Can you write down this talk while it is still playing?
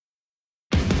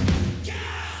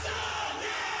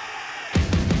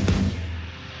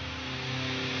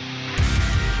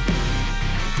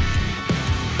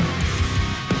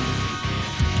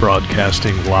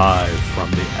Broadcasting live from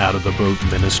the Out of the Boat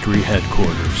Ministry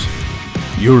headquarters.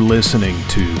 You're listening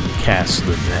to Cast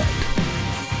the Net.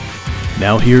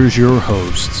 Now here's your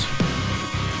hosts,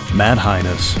 Matt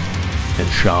Heinus and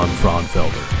Sean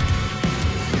Fraunfelder.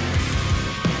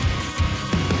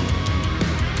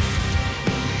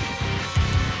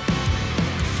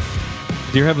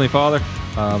 Dear Heavenly Father,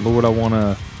 Lord, I want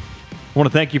to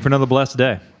thank you for another blessed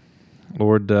day.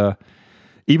 Lord,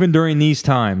 even during these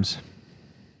times,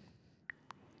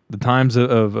 the times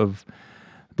of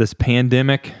this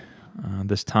pandemic,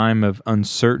 this time of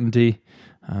uncertainty,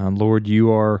 Lord, you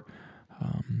are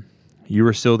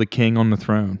still the King on the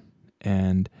throne,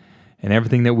 and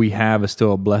everything that we have is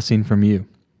still a blessing from you.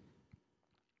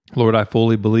 Lord, I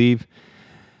fully believe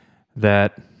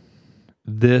that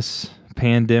this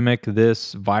pandemic,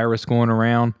 this virus going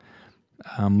around,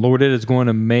 Lord, it is going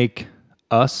to make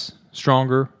us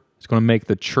stronger. It's going to make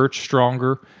the church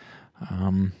stronger.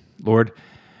 Lord,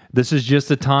 this is just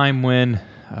a time when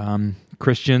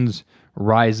Christians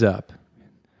rise up.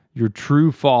 Your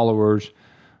true followers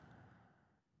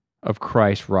of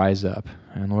Christ rise up.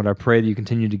 And Lord, I pray that you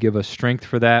continue to give us strength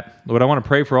for that. Lord, I want to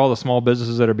pray for all the small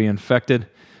businesses that are being affected.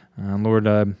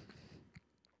 Lord,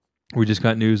 we just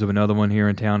got news of another one here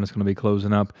in town that's going to be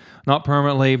closing up. Not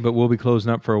permanently, but we'll be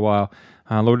closing up for a while.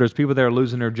 Lord, there's people that are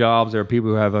losing their jobs. There are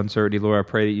people who have uncertainty. Lord, I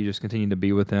pray that you just continue to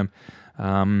be with them.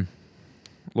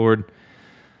 Lord,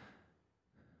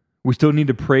 we still need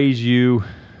to praise you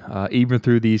even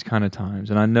through these kind of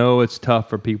times. And I know it's tough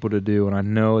for people to do, and I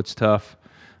know it's tough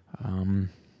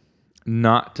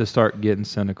not to start getting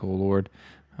cynical, Lord.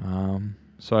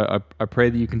 So I pray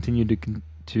that you continue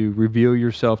to reveal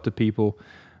yourself to people,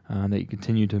 that you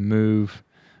continue to move.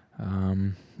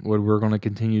 Lord, we're going to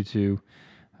continue to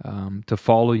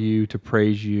follow you, to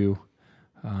praise you,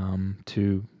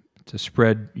 to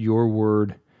spread your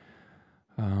word.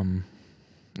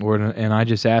 Lord, and I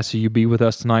just ask that you be with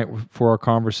us tonight for our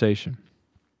conversation.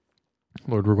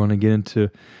 Lord, we're going to get into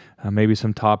maybe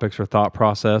some topics or thought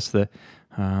process that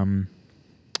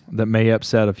may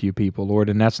upset a few people, Lord,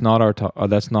 and that's not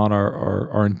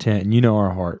our intent, and you know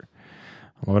our heart.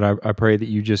 Lord, I pray that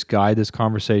you just guide this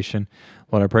conversation.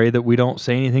 Lord, I pray that we don't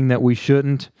say anything that we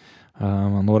shouldn't.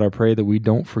 And Lord, I pray that we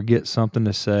don't forget something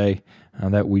to say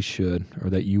that we should or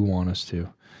that you want us to.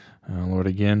 Lord,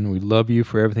 again, we love you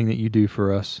for everything that you do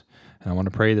for us. And I want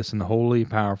to pray this in the holy,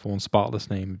 powerful, and spotless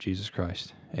name of Jesus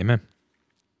Christ. Amen.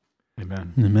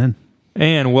 Amen. Amen.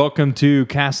 And welcome to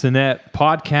Cast the Net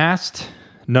podcast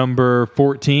number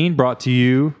 14, brought to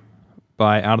you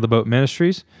by Out of the Boat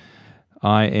Ministries.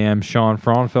 I am Sean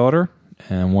Fraunfelder,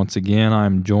 and once again,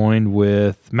 I'm joined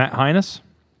with Matt Heinus.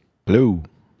 Hello.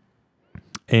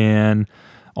 And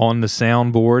on the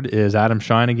soundboard is Adam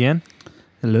Shine again.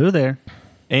 Hello there.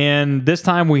 And this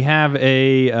time we have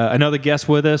another guest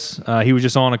with us. He was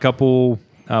just on a couple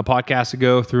podcasts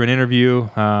ago through an interview.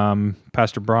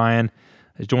 Pastor Brian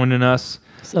is joining us.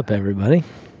 What's up, everybody?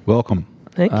 Welcome.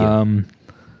 Thank you.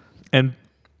 And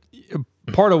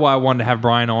part of why I wanted to have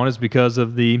Brian on is because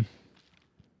of the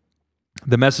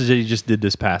message that he just did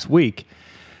this past week.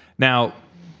 Now,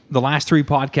 the last three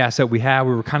podcasts that we had,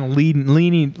 we were kind of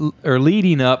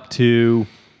leading up to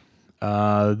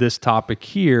this topic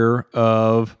here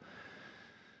of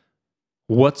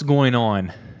what's going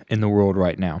on in the world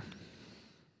right now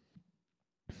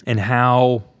and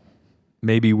how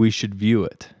maybe we should view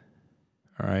it.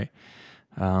 All right.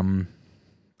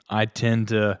 I tend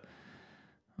to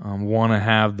want to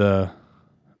have the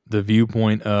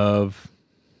viewpoint of,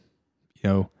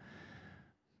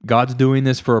 God's doing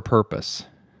this for a purpose,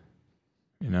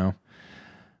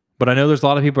 But I know there's a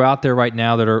lot of people out there right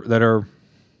now that are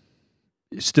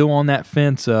still on that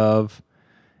fence of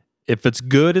if it's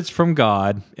good, it's from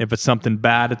God. If it's something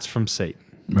bad, it's from Satan.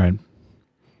 Right.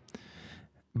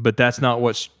 But that's not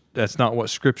what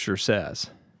Scripture says.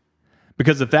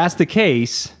 Because if that's the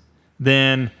case,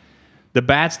 then the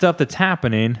bad stuff that's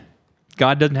happening,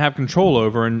 God doesn't have control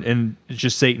over, and it's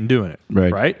just Satan doing it.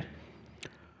 Right?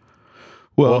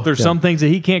 Well, if there's some things that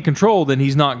he can't control, then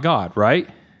he's not God, right?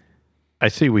 I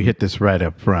see we hit this right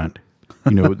up front.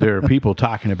 There are people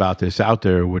talking about this out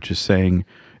there, which is saying,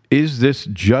 is this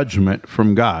judgment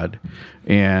from God?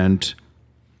 And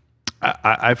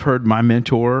I've heard my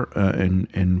mentor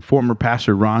and former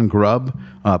pastor Ron Grubb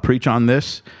preach on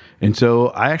this. And so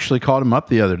I actually called him up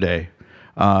the other day.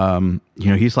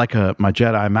 He's like my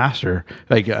Jedi master.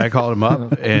 Like I called him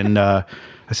up and I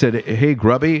said, "Hey,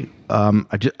 Grubby,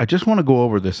 I just want to go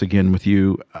over this again with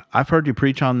you. I've heard you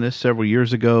preach on this several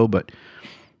years ago, but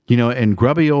and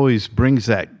Grubby always brings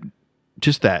that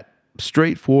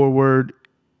straightforward,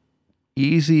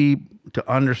 easy to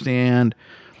understand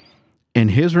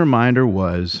And his reminder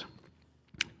was,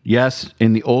 yes,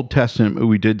 in the Old Testament,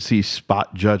 we did see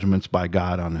spot judgments by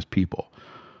God on his people.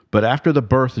 But after the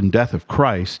birth and death of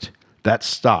Christ, that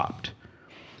stopped.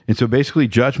 And so basically,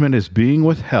 judgment is being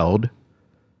withheld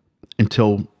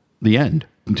until the end,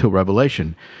 until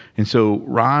Revelation. And so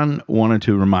Ron wanted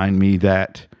to remind me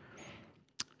that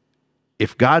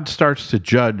if God starts to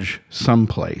judge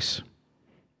someplace,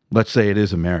 let's say it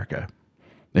is America,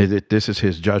 that this is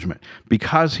his judgment,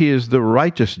 because he is the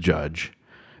righteous judge,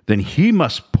 then he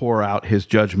must pour out his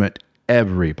judgment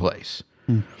every place.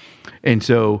 And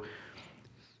so,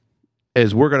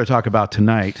 as we're going to talk about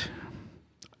tonight,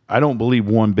 I don't believe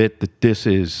one bit that this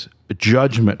is a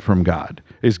judgment from God.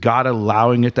 Is God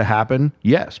allowing it to happen?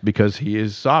 Yes, because he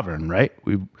is sovereign, right?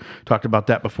 We've talked about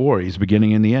that before. He's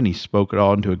beginning and the end. He spoke it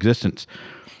all into existence.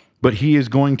 But he is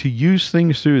going to use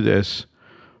things through this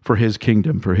for his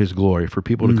kingdom, for his glory, for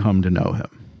people to come to know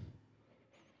him.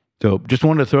 So just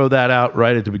wanted to throw that out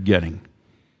right at the beginning.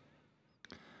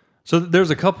 So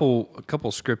there's a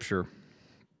couple scripture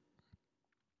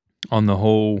on the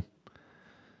whole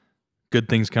good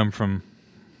things come from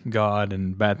God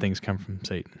and bad things come from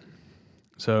Satan.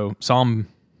 So Psalm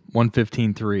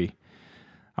 115:3,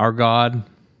 our God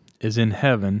is in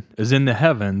the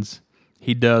heavens.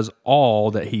 He does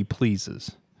all that he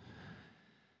pleases.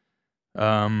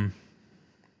 And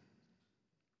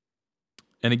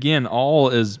again, all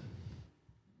is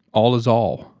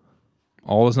all.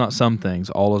 All is not some things.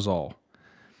 All is all.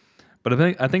 But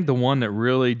I think the one that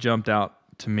really jumped out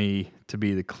to me to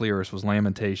be the clearest was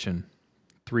Lamentation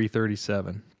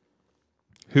 3:37.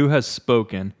 Who has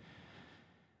spoken,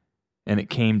 and it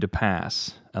came to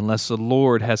pass, unless the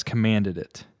Lord has commanded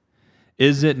it?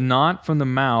 Is it not from the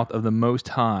mouth of the Most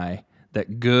High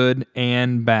that good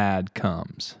and bad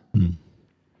comes?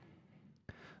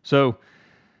 So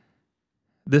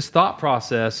this thought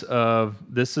process of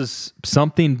this is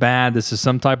something bad, this is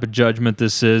some type of judgment,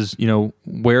 this is,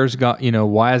 where's God,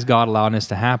 why is God allowing this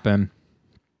to happen?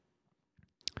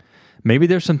 Maybe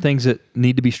there's some things that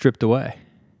need to be stripped away.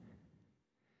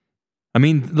 I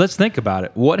mean, let's think about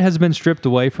it. What has been stripped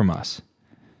away from us?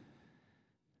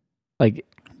 Like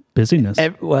busyness.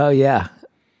 Yeah.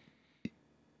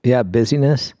 Yeah,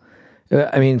 busyness.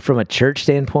 I mean, from a church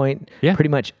standpoint, pretty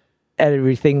much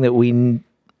everything that we,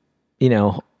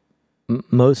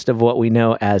 most of what we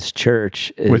know as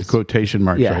church is... With quotation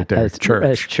marks right there. As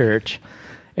church,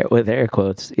 with air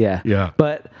quotes, yeah. Yeah.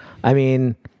 But, I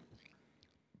mean,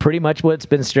 pretty much what's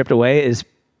been stripped away is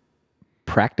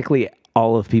practically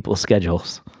all of people's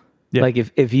schedules. Yeah. Like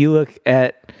if you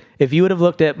would have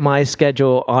looked at my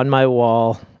schedule on my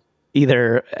wall,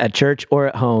 either at church or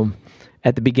at home,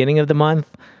 at the beginning of the month,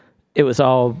 it was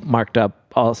all marked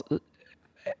up.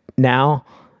 Now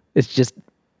it's just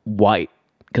white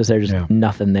because there's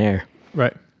nothing there.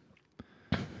 Right.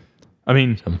 I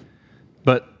mean,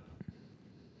 but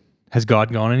has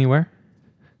God gone anywhere?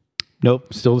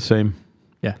 Nope, still the same.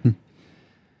 Yeah.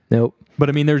 Nope. But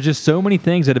I mean, there's just so many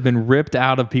things that have been ripped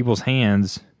out of people's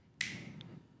hands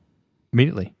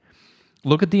immediately.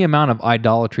 Look at the amount of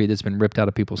idolatry that's been ripped out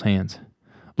of people's hands.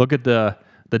 Look at the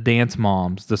dance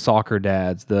moms, the soccer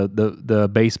dads, the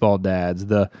baseball dads,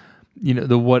 the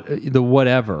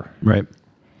whatever. Right.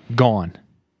 Gone.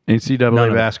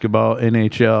 NCAA basketball,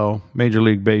 NHL, Major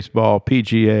League Baseball,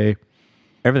 PGA.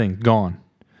 Everything gone.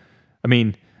 I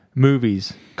mean,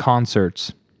 movies,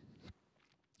 concerts.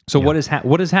 So what has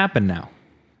happened now?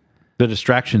 The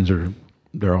distractions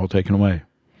they're all taken away.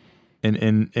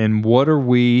 And what are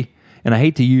we, and I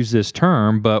hate to use this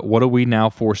term, but what are we now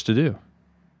forced to do?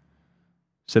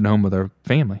 Sit at home with our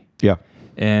family. Yeah.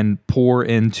 And pour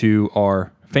into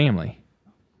our family.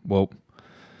 Well,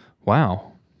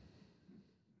 wow.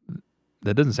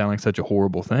 That doesn't sound like such a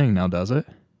horrible thing now, does it?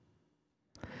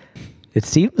 It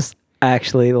seems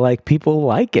actually like people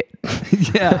like it.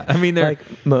 Yeah. I mean, like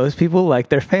most people like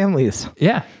their families.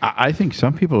 Yeah. I think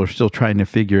some people are still trying to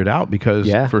figure it out because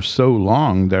for so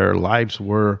long their lives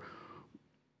were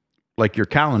like your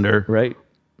calendar. Right.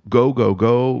 Go, go,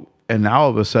 go. And now all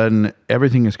of a sudden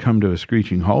everything has come to a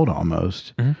screeching halt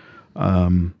almost.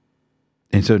 Mm-hmm.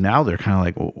 And so now they're kind of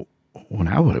like, well,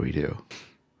 now what do we do?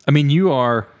 I mean,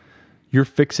 you're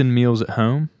fixing meals at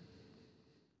home.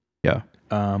 Yeah.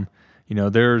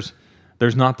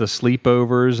 There's not the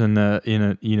sleepovers and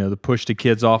the push the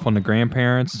kids off on the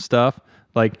grandparents and stuff.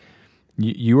 Like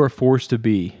you are forced to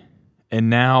be, and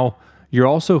now you're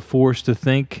also forced to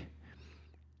think.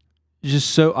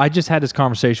 I just had this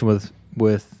conversation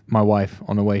with my wife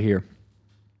on the way here,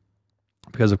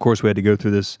 because of course we had to go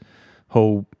through this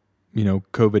whole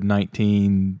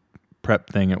COVID-19 prep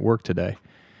thing at work today,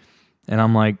 and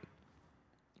I'm like,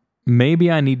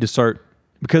 maybe I need to start,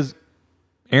 because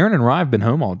Aaron and Rye have been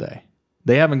home all day.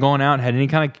 They haven't gone out and had any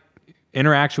kind of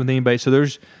interaction with anybody. So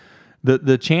there's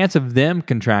the chance of them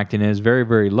contracting is very,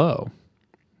 very low.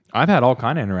 I've had all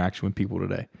kind of interaction with people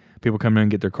today. People come in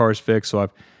and get their cars fixed. So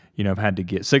I've had to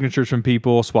get signatures from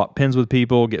people, swap pins with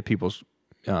people, get people's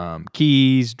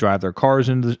keys, drive their cars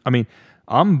into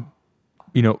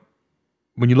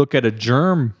when you look at a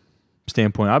germ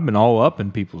standpoint, I've been all up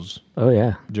in people's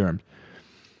germs.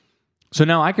 So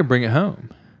now I can bring it home.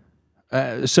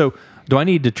 So do I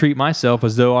need to treat myself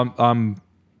as though I'm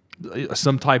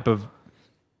some type of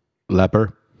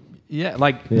leper? Yeah,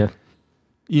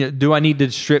 do I need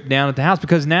to strip down at the house?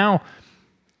 Because now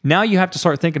you have to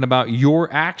start thinking about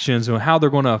your actions and how they're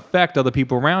going to affect other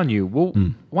people around you. Well,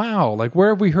 wow, where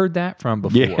have we heard that from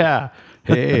before? Yeah.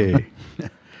 Hey.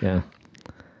 Yeah.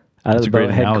 Out of the Boat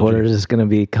headquarters is going to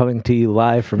be coming to you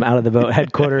live from Out of the Boat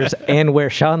headquarters and where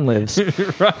Sean lives.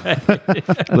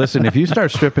 Right. Listen, if you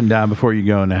start stripping down before you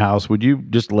go in the house, would you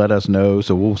just let us know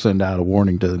so we'll send out a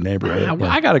warning to the neighborhood?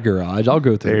 I got a garage. I'll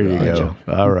go through there. There you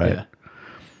go. All right. Yeah.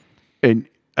 And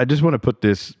I just want to put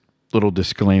this little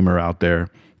disclaimer out there.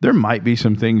 There might be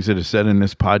some things that are said in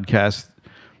this podcast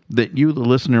that you, the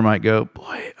listener, might go,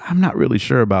 boy, I'm not really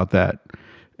sure about that.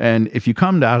 And if you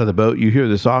come to Out of the Boat, you hear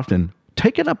this often.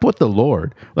 Take it up with the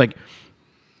Lord.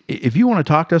 If you want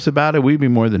to talk to us about it, we'd be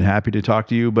more than happy to talk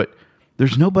to you. But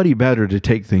there's nobody better to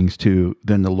take things to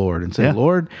than the Lord and say,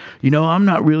 Lord, I'm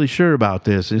not really sure about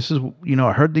this. This is,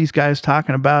 I heard these guys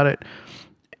talking about it.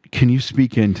 Can you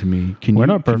speak into me? We're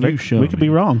not perfect. We could be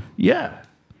wrong. Yeah.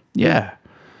 Yeah.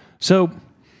 So,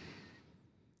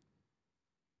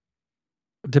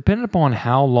 depending upon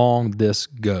how long this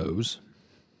goes,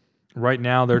 right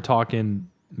now they're talking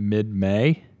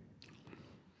mid-May,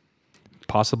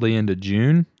 possibly into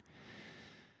June.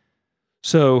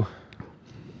 So,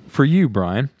 for you,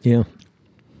 Brian,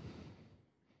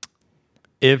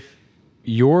 if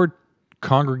your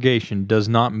congregation does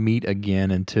not meet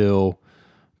again until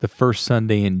the first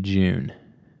Sunday in June,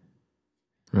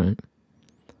 right,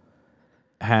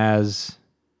 has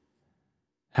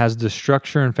the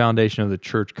structure and foundation of the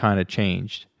church kind of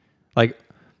changed?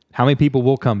 How many people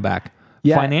will come back?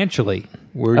 Financially,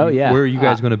 where are you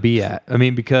guys going to be at?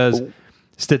 Because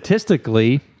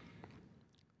statistically,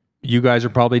 you guys are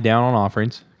probably down on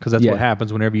offerings, because that's what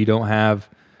happens whenever you don't have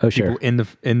people in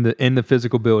the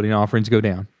physical building. Offerings go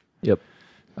down. Yep.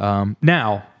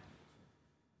 Now,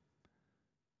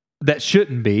 that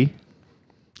shouldn't be.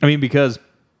 Because,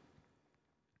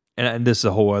 and this is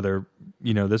a whole other,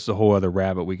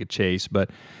 rabbit we could chase. But,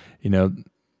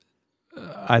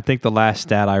 I think the last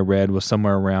stat I read was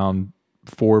somewhere around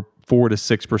 4 to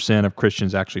 6% of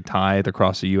Christians actually tithe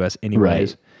across the U.S.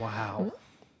 anyways. Right. Wow.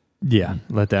 Yeah,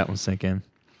 let that one sink in.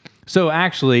 So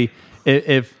actually,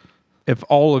 if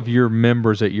all of your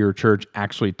members at your church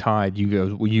actually tithe,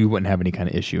 you wouldn't have any kind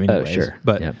of issue anyways. Oh, sure.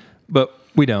 But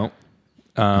we don't.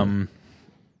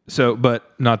 So,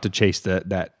 but not to chase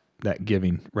that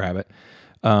giving rabbit.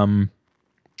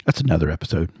 That's another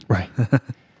episode. Right.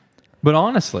 But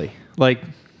honestly,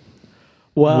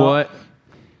 Well,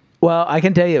 I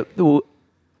can tell you,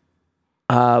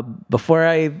 before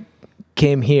I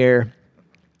came here,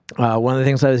 one of the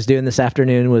things I was doing this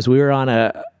afternoon was we were on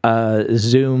a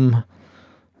Zoom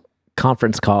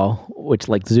conference call, which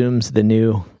Zoom's the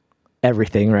new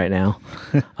everything right now.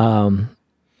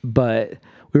 But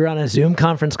we were on a Zoom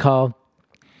conference call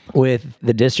with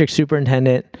the district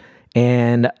superintendent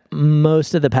and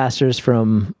most of the pastors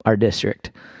from our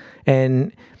district.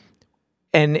 And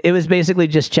it was basically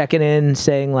just checking in,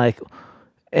 saying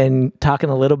and talking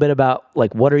a little bit about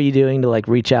what are you doing to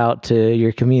reach out to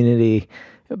your community,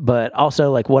 but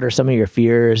also what are some of your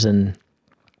fears and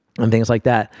things like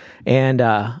that. And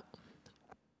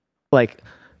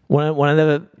one of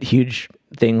the huge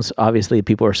things, obviously,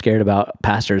 people are scared about,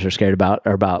 pastors are scared about,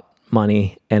 are about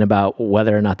money and about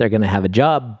whether or not they're going to have a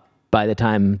job by the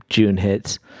time June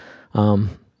hits, and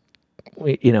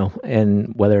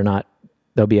whether or not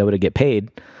they'll be able to get paid.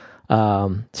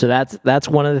 So that's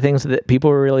one of the things that people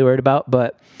were really worried about.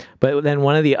 But then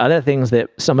one of the other things that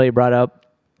somebody brought up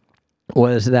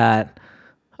was that,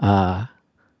 are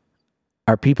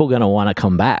people going to want to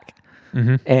come back?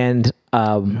 Mm-hmm. And,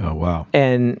 oh, wow.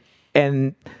 And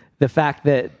the fact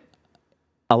that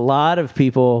a lot of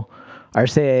people are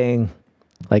saying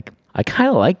I kind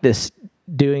of like this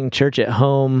doing church at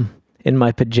home in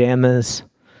my pajamas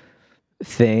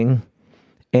thing.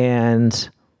 And,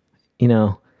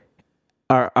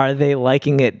 are they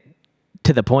liking it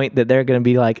to the point that they're going to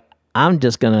be I'm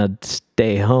just going to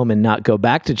stay home and not go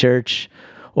back to church,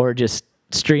 or just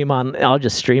I'll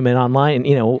just stream it online,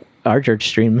 our church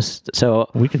streams, so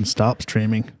we can stop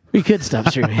streaming. We could stop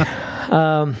streaming.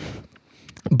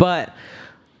 But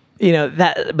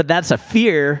but that's a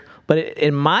fear. But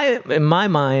in my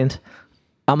mind,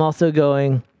 I'm also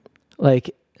going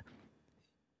like,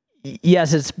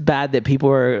 yes, it's bad that people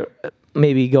are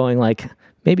maybe going like,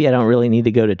 maybe I don't really need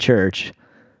to go to church.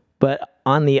 But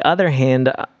on the other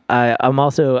hand, I'm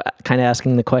also kind of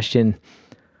asking the question,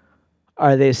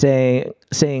 are they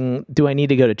saying, do I need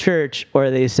to go to church? Or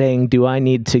are they saying, do I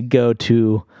need to go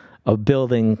to a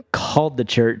building called the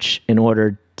church in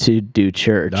order to do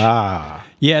church?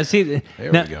 Yeah, see,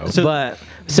 there we go. So,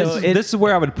 this is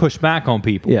where I would push back on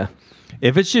people. Yeah.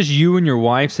 If it's just you and your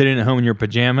wife sitting at home in your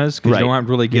pajamas because you don't have to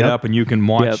really get up and you can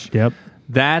watch,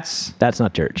 that's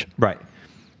not church. Right.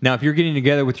 Now, if you're getting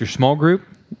together with your small group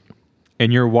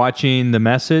and you're watching the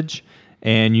message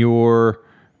and you're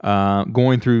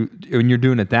going through and you're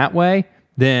doing it that way,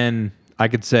 then I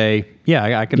could say,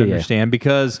 I can understand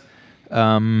because,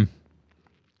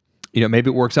 maybe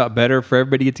it works out better for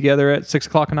everybody to get together at 6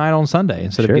 o'clock at night on Sunday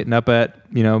instead of getting up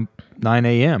at 9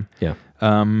 a.m. Yeah.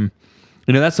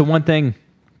 That's the one thing.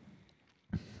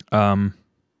 The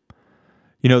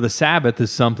Sabbath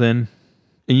is something,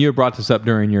 and you brought this up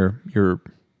during your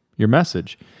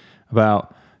message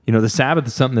about the Sabbath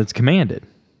is something that's commanded.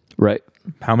 Right.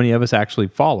 How many of us actually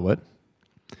follow it?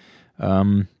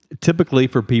 Typically,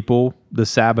 for people, the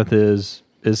Sabbath is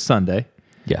Sunday.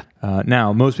 Yeah.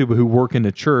 Now, most people who work in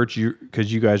the church,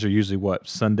 because you guys are usually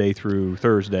Sunday through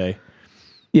Thursday.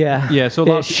 Yeah. Yeah. So a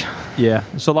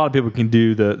lot of people can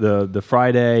do the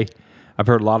Friday. I've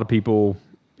heard a lot of people,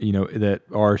 that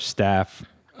our staff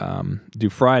do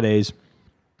Fridays,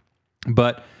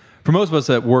 but for most of us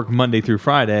that work Monday through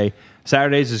Friday,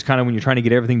 Saturdays is kind of when you're trying to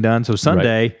get everything done. So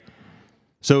Sunday. Right.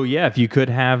 So yeah, if you could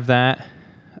have that,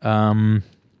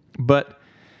 but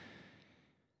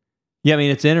yeah,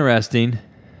 it's interesting.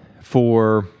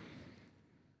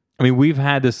 We've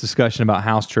had this discussion about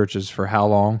house churches for how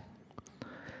long?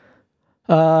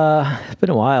 It's been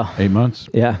a while. 8 months.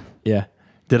 Yeah. Yeah.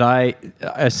 Did I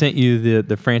sent you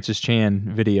the Francis Chan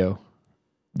video?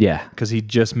 Yeah. Because he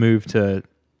just moved to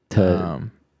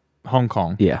Hong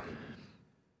Kong. Yeah.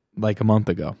 Like a month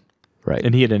ago. Right.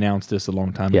 And he had announced this a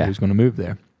long time ago. He was going to move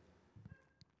there.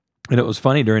 And it was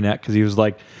funny during that because he was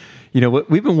like,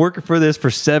 we've been working for this for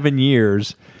 7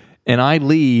 years, and I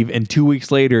leave, and 2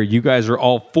 weeks later, you guys are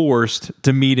all forced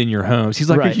to meet in your homes. He's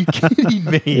like, Are you kidding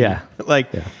me? Yeah.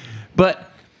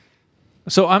 But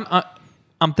so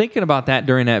I'm thinking about that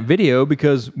during that video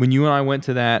because when you and I went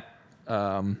to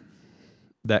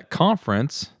that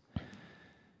conference,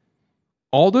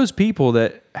 all those people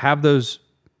that have those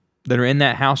that are in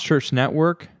that house church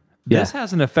network, this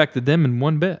hasn't affected them in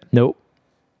one bit. Nope.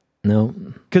 No.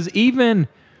 Because even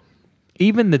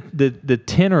the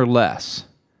 10 or less,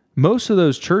 most of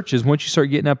those churches, once you start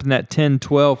getting up in that 10,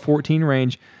 12, 14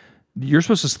 range, you're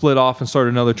supposed to split off and start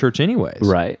another church anyways.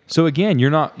 Right. So again,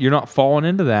 you're not falling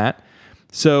into that.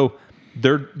 So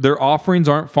their offerings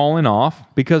aren't falling off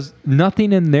because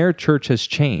nothing in their church has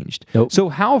changed. Nope. So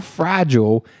how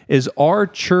fragile is our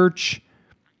church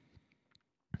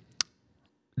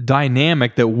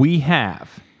dynamic that we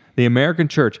have, the American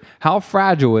church? How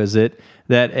fragile is it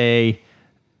that a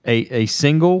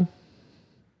single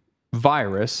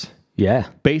virus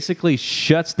basically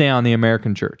shuts down the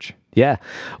American church? Yeah.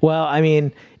 Well,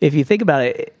 if you think about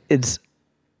it, it's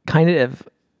kind of,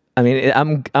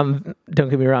 I'm don't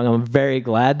get me wrong, I'm very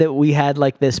glad that we had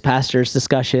like this pastor's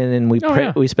discussion and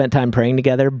we spent time praying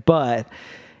together, but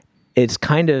it's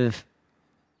kind of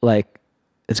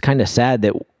sad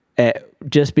that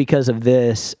just because of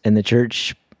this and the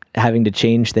church having to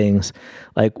change things,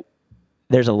 like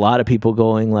there's a lot of people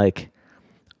going like,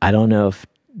 I don't know if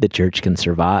the church can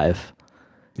survive.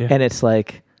 Yeah. And it's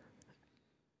like,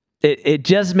 it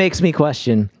just makes me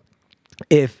question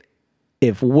if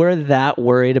we're that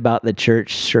worried about the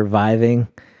church surviving,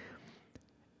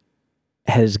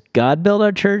 has God built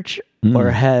our church or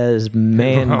has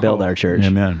man built our church?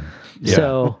 Amen. Yeah.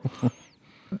 So,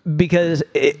 because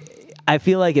I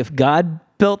feel like if God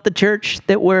built the church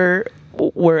that we're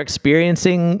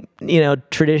experiencing,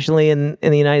 traditionally in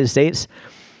the United States,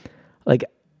 like,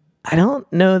 I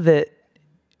don't know that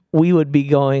we would be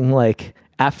going like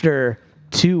after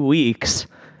 2 weeks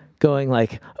going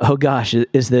like, oh gosh,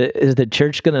 is the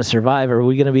church going to survive? Are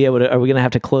we going to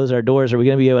have to close our doors? Are we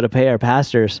going to be able to pay our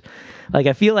pastors? Like,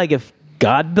 I feel like if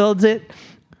God builds it,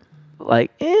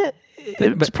 like,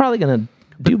 it's probably going to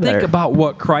do better. Think about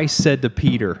what Christ said to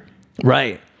Peter.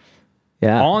 Right.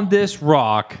 Yeah. On this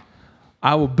rock,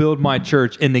 I will build my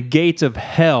church and the gates of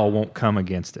hell won't come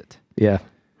against it. Yeah.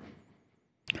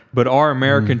 But our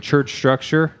American church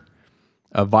structure,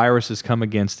 a virus has come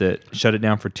against it, shut it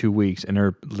down for 2 weeks, and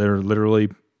there are literally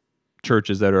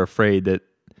churches that are afraid that.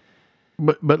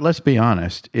 But let's be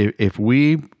honest. If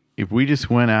we just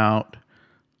went out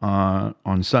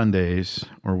on Sundays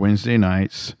or Wednesday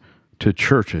nights to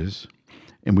churches,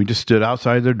 and we just stood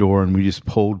outside their door and we just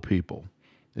polled people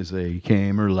as they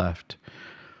came or left,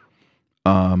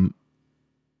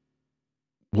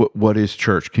 what is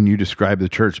church? Can you describe the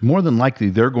church? More than likely,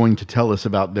 they're going to tell us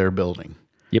about their building.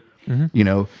 Yep. Mm-hmm. You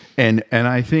know, and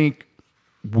I think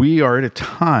we are at a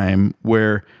time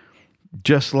where,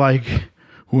 just like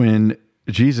when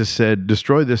Jesus said,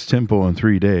 "Destroy this temple in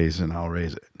 3 days and I'll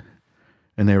raise it,"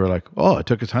 and they were like, "Oh, it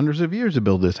took us hundreds of years to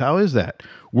build this. How is that?"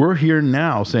 We're here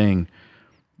now saying,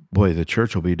 "Boy, the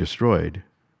church will be destroyed.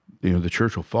 You know, the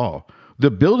church will fall."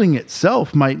 The building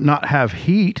itself might not have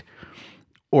heat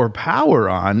or power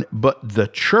on, but the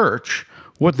church,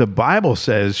 what the Bible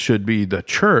says should be the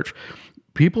church,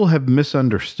 people have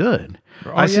misunderstood.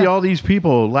 I see all these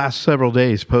people last several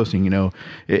days posting, you know,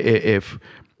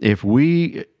 if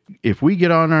we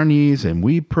get on our knees and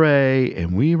we pray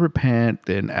and we repent,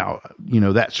 then, you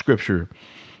know, that scripture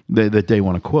that they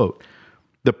want to quote.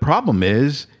 The problem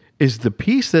is the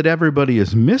piece that everybody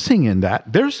is missing in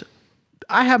that.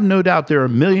 I have no doubt there are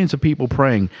millions of people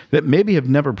praying that maybe have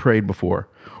never prayed before,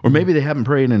 or maybe they haven't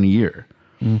prayed in a year,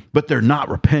 but they're not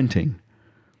repenting.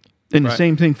 And the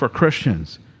same thing for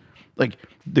Christians. Like,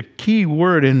 the key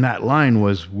word in that line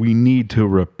was, we need to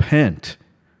repent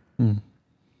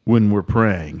when we're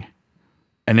praying.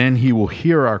 And then he will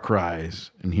hear our cries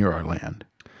and hear our land.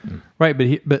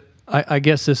 Right, but I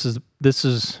guess this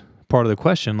is part of the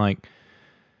question. Like,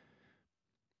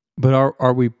 but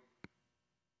are we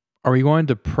going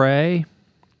to pray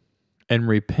and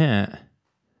repent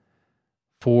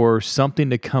for something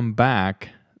to come back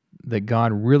that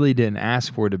God really didn't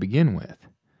ask for to begin with?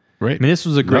 Right. I mean, this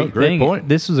was a great thing. Point.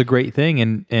 This was a great thing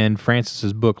in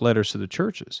Francis's book, Letters to the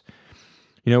Churches.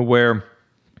 You know, where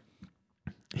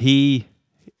he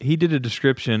did a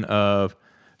description of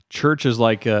churches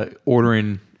like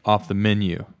ordering off the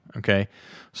menu. Okay,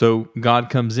 so God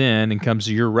comes in and comes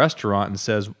to your restaurant and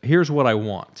says, "Here's what I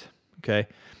want." Okay,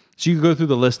 so you go through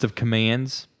the list of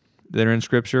commands that are in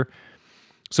Scripture.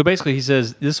 So basically, he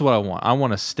says, "This is what I want. I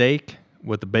want a steak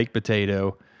with a baked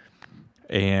potato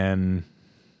and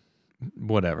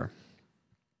whatever."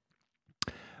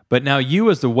 But now you,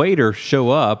 as the waiter, show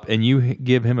up and you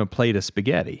give him a plate of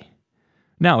spaghetti.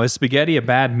 Now, is spaghetti a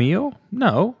bad meal?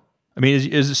 No. I mean,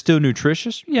 is it still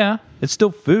nutritious? Yeah, it's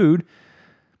still food.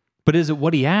 But is it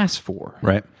what he asked for?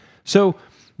 Right. So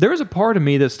there is a part of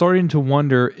me that's starting to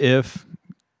wonder if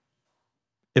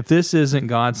this isn't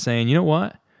God saying, you know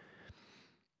what?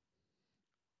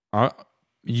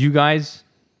 You guys,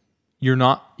 you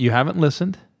haven't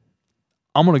listened.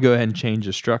 I'm going to go ahead and change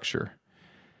the structure.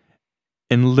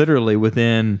 And literally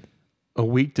within a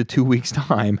week to 2 weeks'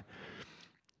 time,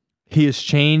 he has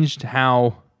changed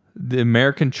how the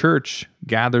American church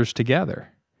gathers together.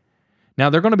 Now,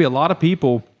 there are going to be a lot of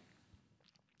people.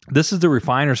 This is the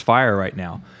refiner's fire right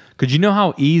now. Could you know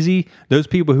how easy those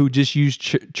people who just use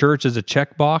church as a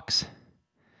checkbox,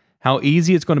 how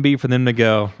easy it's going to be for them to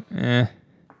go, I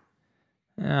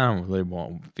don't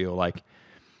really feel like.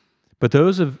 But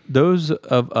those of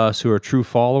us who are true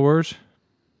followers,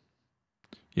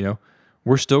 you know,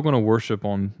 we're still going to worship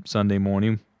on Sunday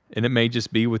morning, and it may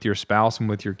just be with your spouse and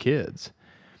with your kids.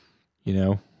 You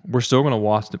know, we're still going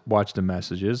to watch the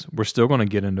messages. We're still going to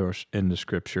get into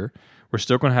Scripture. We're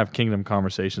still going to have kingdom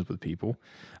conversations with people.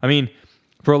 I mean,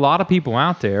 for a lot of people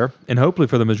out there, and hopefully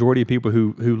for the majority of people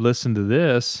who listen to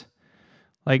this,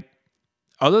 like,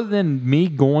 other than me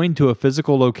going to a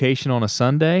physical location on a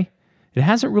Sunday, it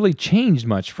hasn't really changed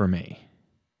much for me.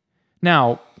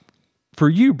 Now, for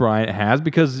you, Brian, it has,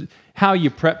 because how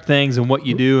you prep things and what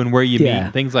you do and where you meet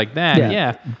and things like that.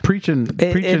 Yeah. Preaching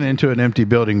into an empty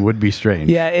building would be strange.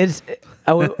 Yeah,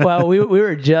 well, we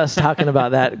were just talking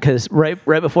about that because right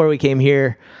before we came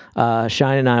here,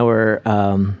 Shine and I were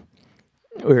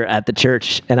at the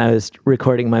church, and I was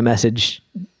recording my message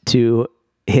to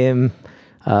him,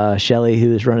 Shelly,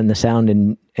 who was running the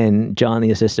sound, and John,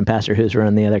 the assistant pastor, who's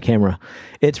running the other camera.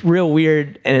 It's real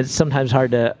weird, and it's sometimes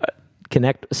hard to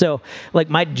connect. So, like,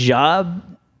 my job,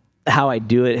 how I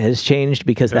do it has changed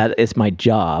because that is my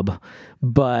job.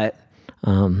 But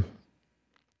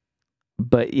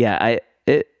yeah,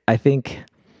 I think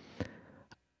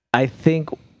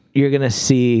you're going to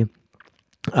see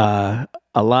a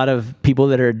lot of people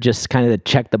that are just kind of the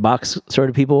check the box sort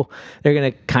of people. They're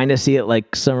going to kind of see it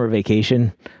like summer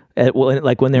vacation,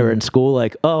 like when they were in school,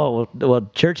 like, oh, well,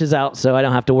 church is out, so I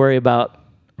don't have to worry about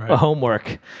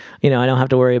homework. I don't have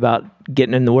to worry about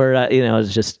getting in the Word.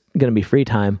 It's just going to be free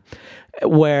time.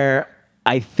 Where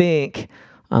I think,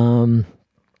 it's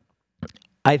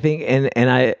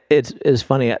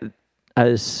funny. I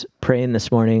was praying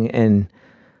this morning, and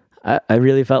I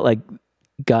really felt like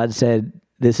God said,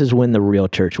 "This is when the real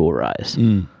church will rise."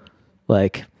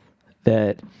 Like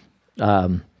that.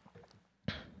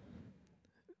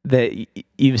 That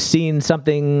you've seen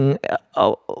something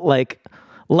like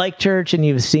church, and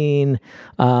you've seen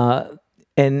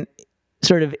and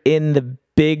sort of in the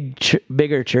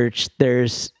bigger church,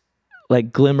 there's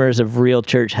like glimmers of real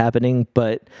church happening,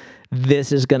 but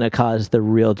this is going to cause the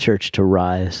real church to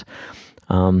rise.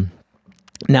 Now,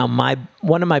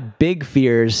 one of my big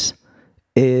fears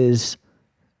is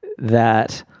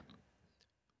that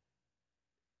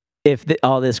if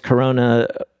all this Corona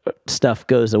stuff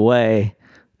goes away,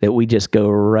 that we just go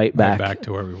right back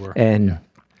to where we were. And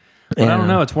I don't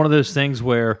know. It's one of those things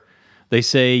where they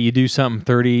say you do something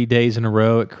 30 days in a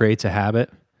row, it creates a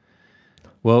habit.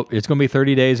 Well, it's going to be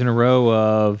 30 days in a row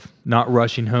of not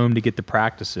rushing home to get the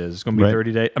practices. It's going to be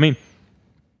 30 days. I mean,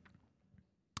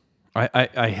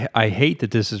 I hate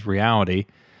that this is reality,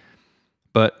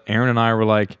 but Aaron and I were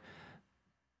like,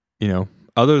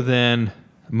 other than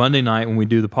Monday night when we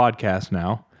do the podcast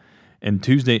now, and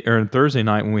Tuesday or Thursday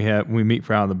night when we meet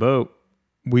for Out of the Boat,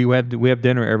 we have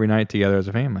dinner every night together as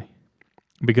a family,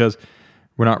 because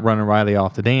we're not running Riley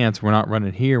off to dance. We're not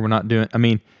running here. We're not doing. I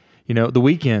mean, the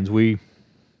weekends we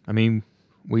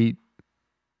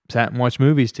sat and watched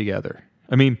movies together.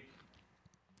 I mean,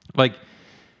 like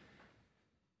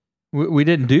we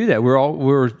didn't do that.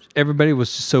 Everybody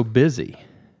was just so busy,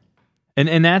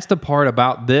 and that's the part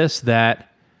about this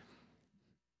that,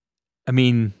 I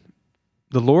mean,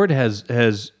 the Lord has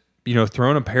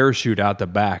thrown a parachute out the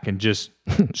back and just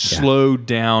slowed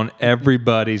down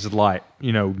everybody's life,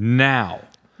 now.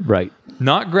 Right.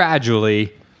 Not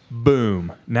gradually,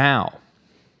 boom, now.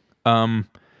 And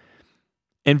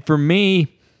for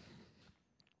me,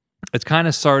 it's kind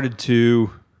of started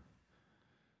to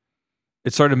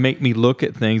make me look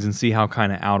at things and see how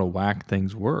kind of out of whack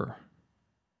things were.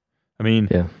 I mean,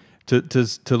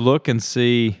 to look and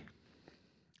see,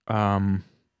 I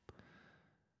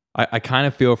kind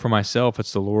of feel for myself,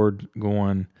 it's the Lord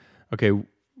going, okay,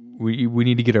 we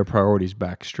need to get our priorities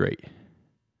back straight.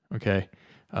 Okay.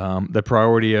 The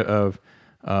priority of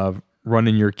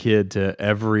running your kid to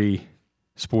every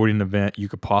sporting event you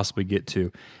could possibly get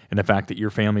to, and the fact that your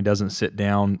family doesn't sit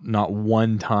down not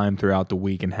one time throughout the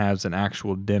week and has an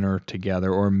actual dinner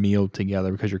together or a meal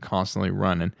together because you're constantly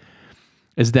running.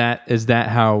 Is that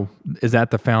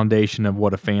the foundation of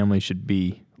what a family should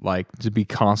be? Like, to be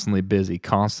constantly busy,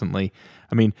 constantly.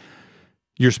 I mean,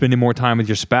 you're spending more time with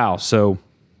your spouse, so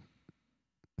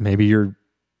maybe you're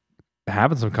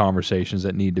having some conversations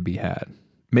that need to be had.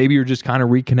 Maybe you're just kind of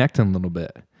reconnecting a little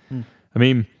bit. I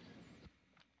mean,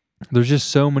 there's just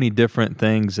so many different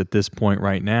things at this point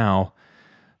right now.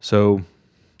 So,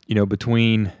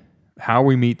 between how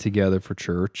we meet together for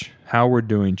church, how we're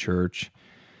doing church.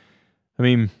 I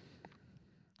mean,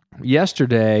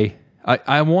 yesterday,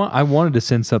 I wanted to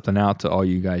send something out to all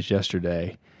you guys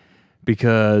yesterday,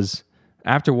 because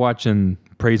after watching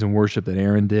praise and worship that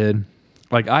Aaron did,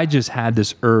 like, I just had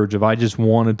this urge of, I just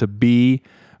wanted to be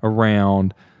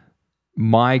around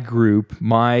my group,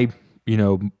 my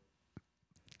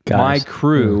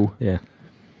crew,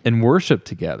 and worship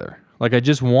together. Like, I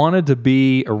just wanted to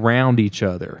be around each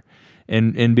other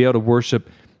and be able to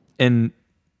worship, and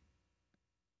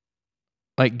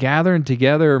like gathering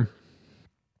together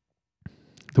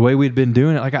the way we'd been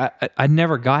doing it. Like, I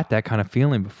never got that kind of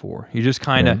feeling before. You just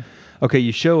kind of, okay,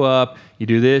 you show up, you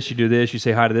do this, you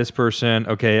say hi to this person.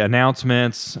 Okay,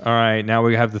 announcements. All right, now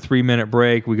we have the 3-minute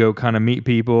break. We go kind of meet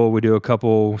people. We do a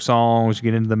couple songs,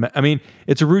 get into the... I mean,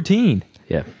 it's a routine.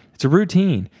 Yeah. It's a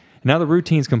routine. Now the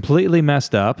routine's completely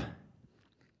messed up.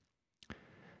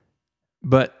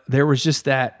 But there was just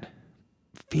that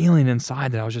feeling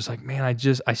inside that I was just like, man, I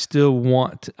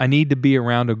need to be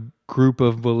around a group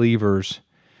of believers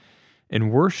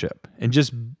and worship and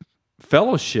just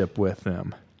fellowship with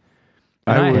them.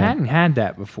 And I hadn't had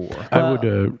that before. I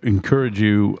would encourage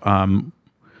you,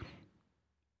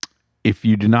 if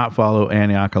you do not follow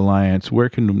Antioch Alliance,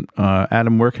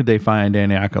 Adam, where could they find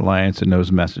Antioch Alliance and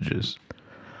those messages?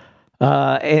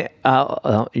 I'm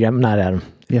not Adam.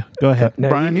 Yeah, go ahead.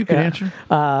 Brian, you can answer.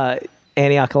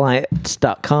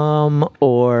 AntiochAlliance.com,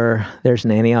 or there's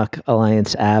an Antioch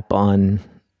Alliance app on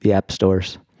the app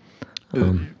stores.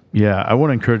 Yeah, I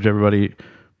want to encourage everybody,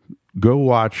 go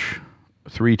watch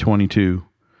 322.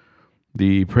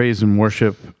 The praise and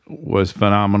worship was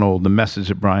phenomenal. The message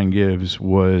that Brian gives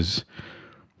was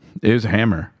It was a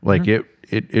hammer. Like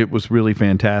it was really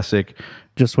fantastic.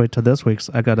 Just wait till this week's.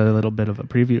 I got a little bit of a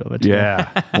preview of it today.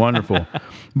 Yeah, wonderful.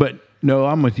 But no,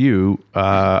 I'm with you.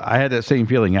 I had that same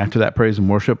feeling after that praise and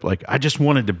worship. Like I just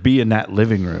wanted to be in that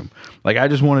living room. Like I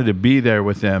just wanted to be there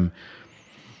with them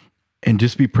and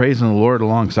just be praising the Lord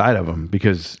alongside of them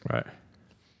because. Right.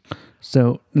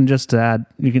 So, and just to add,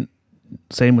 you can,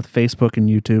 same with Facebook and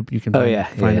YouTube, you can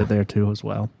find it there too as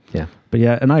well. Yeah. But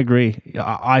yeah, and I agree.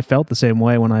 I felt the same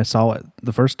way when I saw it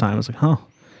the first time. I was like,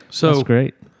 that's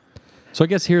great. So I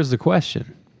guess here's the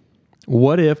question.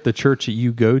 What if the church that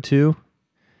you go to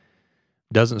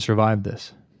doesn't survive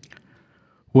this?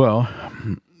 Well,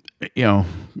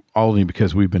 only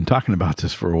because we've been talking about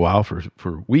this for a while,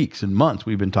 for weeks and months,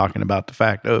 we've been talking about the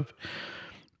fact of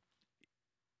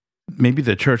maybe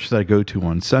the church that I go to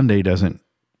on Sunday doesn't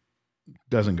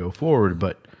go forward,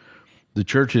 but the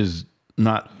church is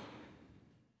not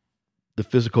the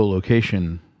physical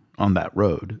location on that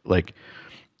road. Like,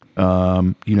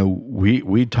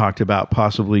 we talked about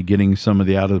possibly getting some of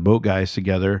the Out of the Boat guys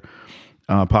together,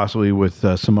 possibly with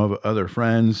some of other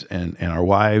friends and our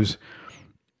wives,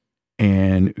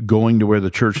 and going to where the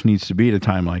church needs to be at a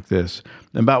time like this.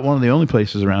 About one of the only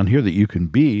places around here that you can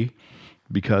be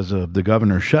because of the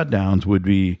governor's shutdowns would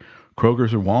be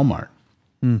Kroger's or Walmart.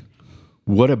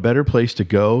 What a better place to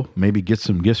go, maybe get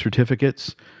some gift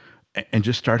certificates and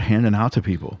just start handing out to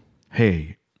people.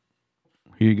 Hey,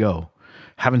 here you go.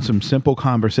 Having some simple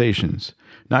conversations,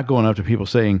 not going up to people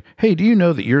saying, hey, do you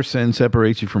know that your sin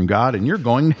separates you from God and you're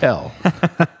going to hell?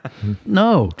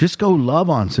 No, just go love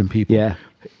on some people. Yeah.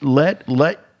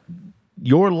 Let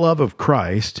your love of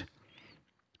Christ,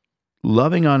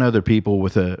 loving on other people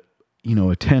with a $10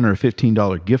 or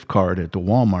 $15 gift card at the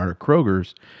Walmart or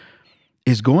Kroger's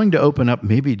is going to open up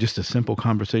maybe just a simple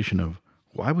conversation of,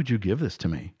 why would you give this to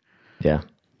me? Yeah.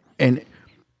 And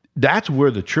that's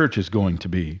where the church is going to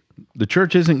be. The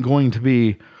church isn't going to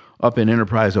be up in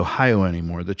Enterprise, Ohio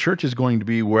anymore. The church is going to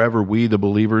be wherever we, the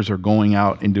believers, are going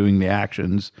out and doing the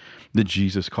actions that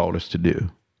Jesus called us to do.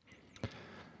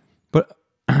 But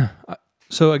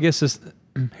so I guess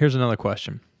here's another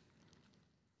question.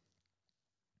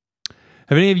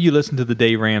 Have any of you listened to the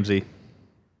Dave Ramsey?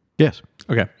 Yes.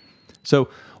 Okay. So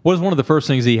what is one of the first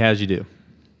things he has you do?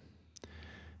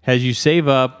 Has you save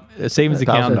up a savings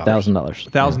account?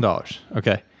 $1,000. $1,000.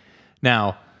 Okay.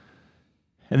 Now,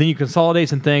 and then you consolidate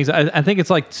some things. I think it's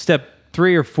like step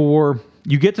 3 or 4.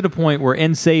 You get to the point where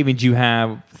in savings you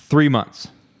have 3 months.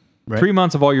 Right. 3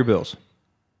 months of all your bills.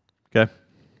 Okay.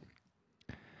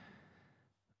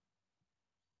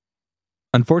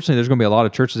 Unfortunately, there's going to be a lot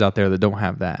of churches out there that don't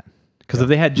have that. Because if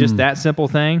they had just that simple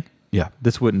thing,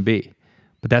 this wouldn't be.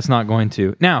 But that's not going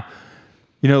to. Now,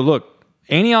 look,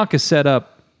 Antioch is set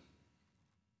up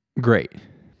great.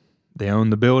 They own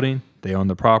the building. They own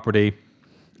the property.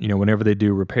 Whenever they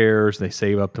do repairs, they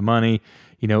save up the money.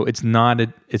 It's not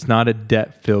a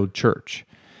debt-filled church.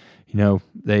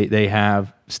 They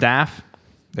have staff.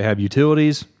 They have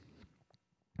utilities.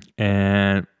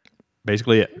 And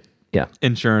basically it. Yeah.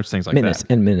 Insurance, things like that.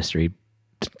 And ministry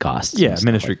costs. Yeah,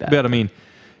 ministry. Like that. But I mean,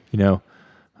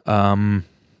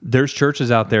 there's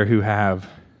churches out there who have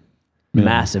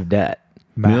massive debt.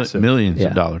 Millions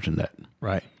of dollars in debt.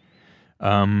 Right.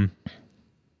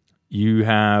 You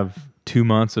have 2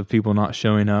 months of people not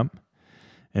showing up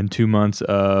and 2 months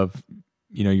of,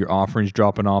 your offerings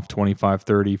dropping off 25,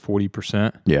 30,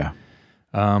 40%. Yeah.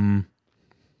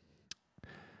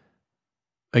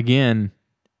 Again,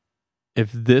 if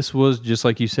this was just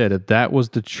like you said, if that was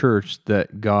the church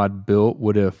that God built,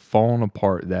 would have fallen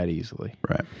apart that easily.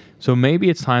 Right. So maybe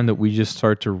it's time that we just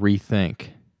start to rethink.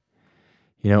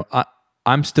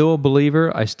 I'm still a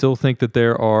believer. I still think that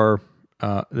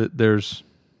there's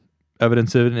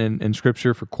evidence in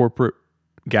Scripture for corporate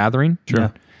gathering.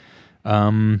 Sure.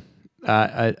 Yeah.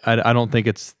 I don't think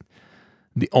it's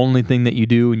the only thing that you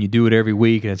do, and you do it every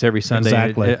week, and it's every Sunday.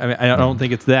 Exactly. I don't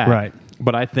think it's that. Right.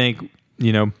 But I think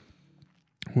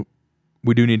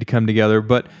we do need to come together.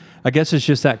 But I guess it's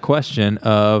just that question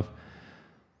of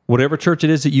whatever church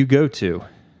it is that you go to,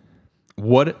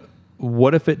 what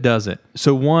if it doesn't?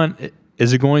 So one,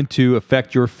 is it going to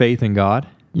affect your faith in God?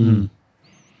 Mm-hmm.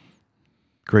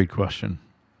 Great question.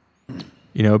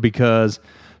 Because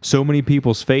so many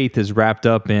people's faith is wrapped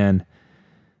up in,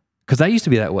 because I used to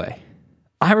be that way.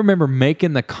 I remember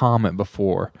making the comment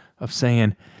before of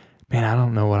saying, man, I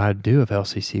don't know what I'd do if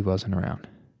LCC wasn't around.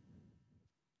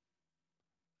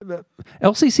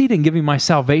 LCC didn't give me my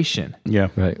salvation. Yeah.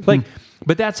 Right.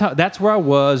 But that's where I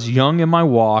was, young in my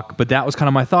walk, but that was kind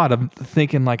of my thought. I'm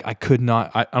thinking I don't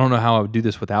know how I would do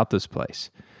this without this place.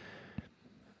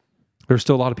 There's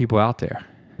still a lot of people out there.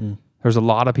 There's a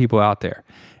lot of people out there.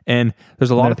 And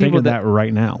there's a lot of people that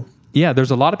right now. Yeah,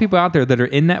 there's a lot of people out there that are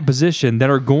in that position that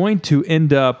are going to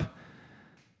end up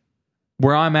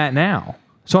where I'm at now.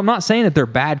 So I'm not saying that they're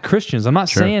bad Christians. I'm not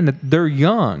saying that they're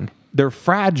young. They're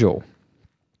fragile.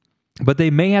 But they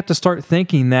may have to start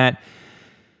thinking that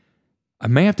I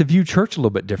may have to view church a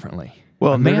little bit differently.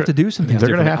 Well, I may have to do some things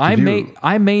differently.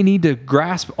 I may need to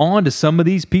grasp on to some of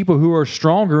these people who are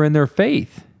stronger in their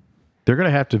faith. They're going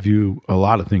to have to view a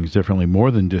lot of things differently,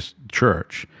 more than just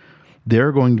church. There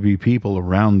are going to be people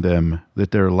around them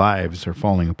that their lives are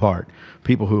falling apart.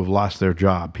 People who have lost their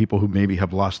job, people who maybe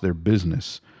have lost their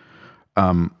business.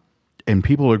 And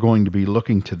people are going to be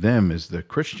looking to them as the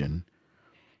Christian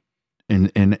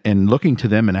and looking to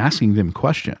them and asking them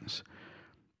questions.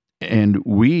 And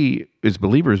we, as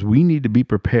believers, we need to be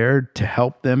prepared to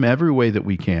help them every way that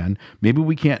we can. Maybe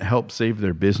we can't help save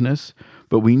their business,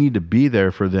 but we need to be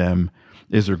there for them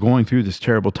as they're going through this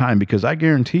terrible time, because I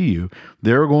guarantee you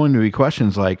there are going to be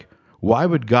questions like, why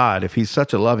would God, if he's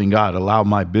such a loving God, allow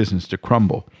my business to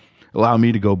crumble, allow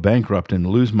me to go bankrupt and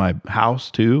lose my house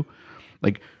too?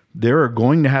 Like, there are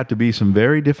going to have to be some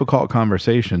very difficult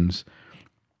conversations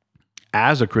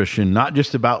as a Christian, not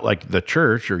just about like the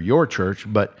church or your church,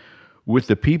 but with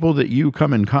the people that you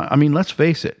come in. I mean, let's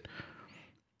face it.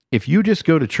 If you just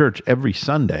go to church every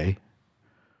Sunday,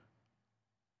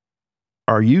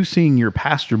 are you seeing your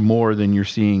pastor more than you're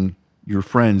seeing your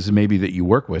friends maybe that you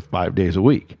work with 5 days a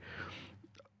week?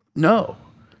 No.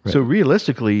 Right. So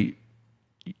realistically,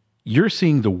 you're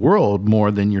seeing the world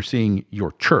more than you're seeing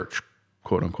your church,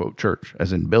 quote unquote church,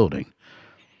 as in building.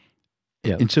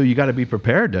 Yeah. And so you got to be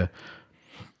prepared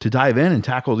to dive in and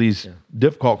tackle these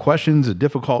difficult questions at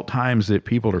difficult times that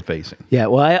people are facing. Yeah.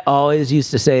 Well, I always used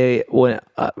to say when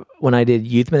I did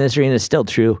youth ministry, and it's still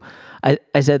true,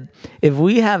 I said, if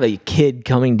we have a kid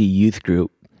coming to youth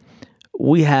group,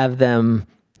 we have them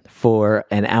for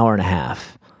an hour and a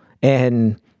half,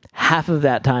 and half of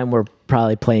that time we're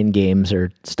probably playing games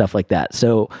or stuff like that.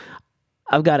 So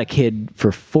I've got a kid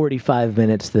for 45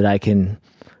 minutes that I can,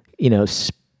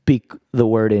 speak the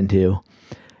word into.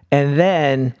 And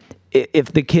then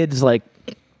if the kid's like,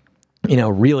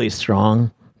 really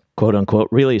strong, quote unquote,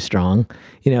 really strong,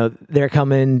 they're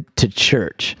coming to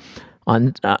church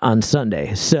on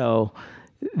Sunday. So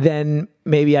then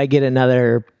maybe I get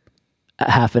another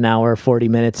half an hour, 40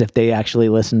 minutes if they actually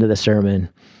listen to the sermon.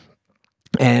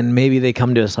 And maybe they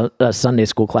come to a Sunday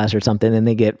school class or something and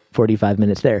they get 45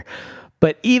 minutes there.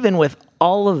 But even with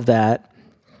all of that,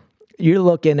 you're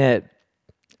looking at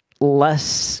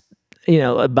less,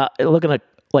 about looking at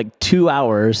like 2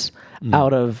 hours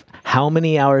out of how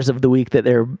many hours of the week that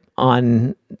they're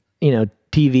on,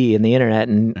 TV and the internet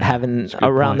and having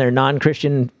around their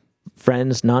non-Christian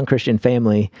friends, non-Christian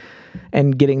family,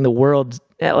 and getting the world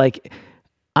like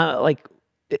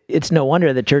it's no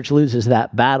wonder the church loses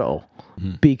that battle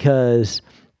because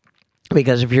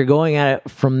if you're going at it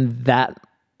from that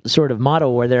sort of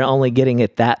model where they're only getting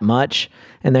it that much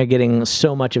and they're getting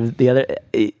so much of the other,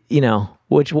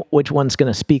 which one's going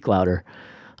to speak louder?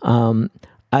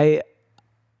 I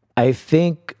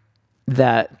think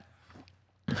that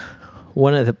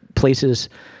one of the places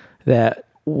that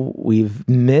we've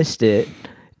missed it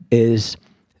is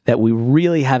that we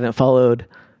really haven't followed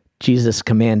Jesus'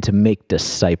 command to make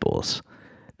disciples.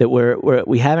 That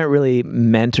we haven't really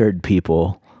mentored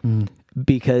people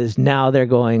because now they're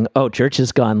going, oh, church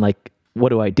is gone. Like, what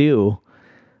do I do?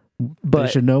 But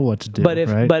they should know what to do. But if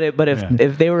right?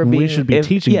 if they were being, we should be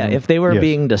teaching them. If they were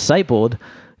being discipled,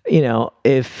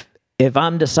 if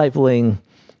I'm discipling,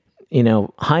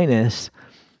 Highness,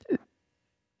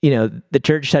 the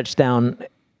church shuts down,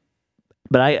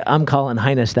 but I'm calling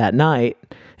Highness that night,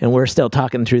 and we're still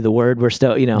talking through the word. We're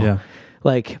still,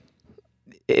 like,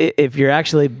 if you're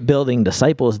actually building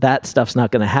disciples, that stuff's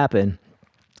not going to happen.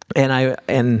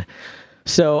 And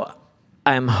so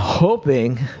I'm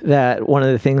hoping that one of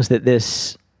the things that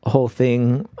this whole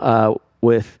thing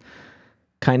with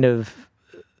kind of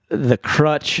the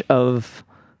crutch of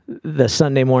the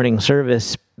Sunday morning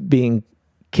service being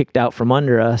kicked out from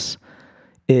under us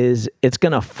is it's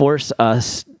going to force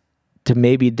us to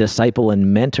maybe disciple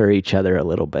and mentor each other a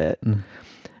little bit.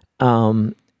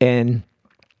 And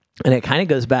it kind of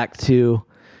goes back to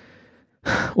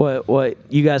what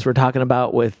you guys were talking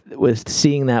about with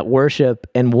seeing that worship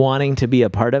and wanting to be a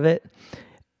part of it.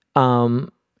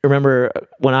 Remember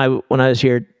when I was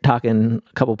here talking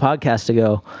a couple podcasts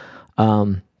ago,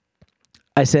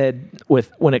 I said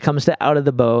when it comes to Out of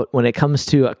the Boat, when it comes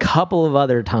to a couple of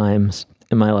other times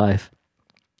in my life,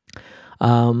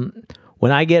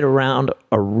 when I get around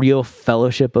a real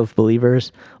fellowship of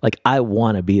believers, like I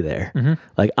want to be there.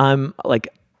 Like I'm like,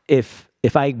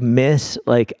 if I miss,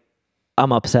 like,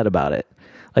 I'm upset about it.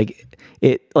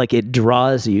 It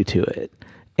draws you to it.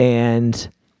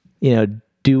 And,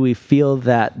 do we feel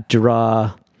that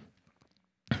draw?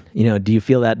 Do you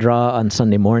feel that draw on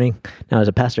Sunday morning? Now, as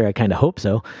a pastor, I kind of hope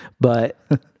so, but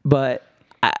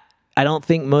I don't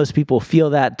think most people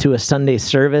feel that to a Sunday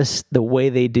service the way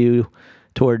they do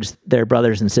towards their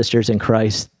brothers and sisters in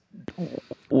Christ,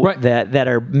 right, that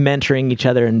are mentoring each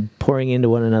other and pouring into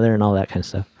one another and all that kind of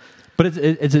stuff. But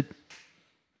it's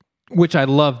which I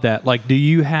love that. Like, do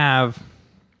you have?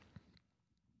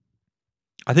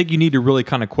 I think you need to really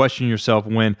kind of question yourself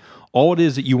when all it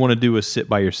is that you want to do is sit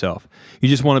by yourself. You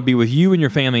just want to be with you and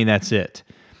your family, and that's it.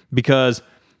 Because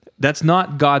that's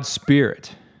not God's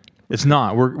spirit. It's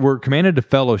not. We're commanded to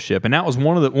fellowship, and that was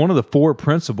one of the 4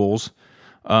 principles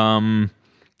that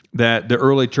the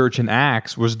early church in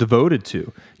Acts was devoted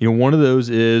to. One of those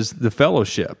is the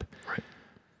fellowship. Right.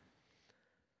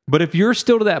 But if you're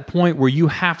still to that point where you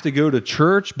have to go to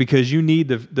church because you need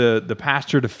the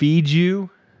pastor to feed you,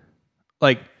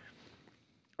 like,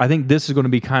 I think this is going to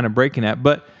be kind of breaking that.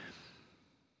 But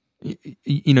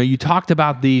you talked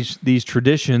about these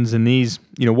traditions and these,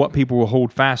 what people will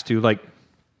hold fast to, like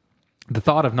the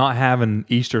thought of not having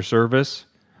Easter service.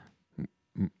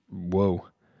 Whoa.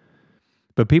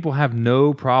 But people have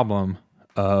no problem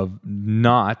of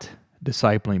not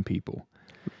discipling people.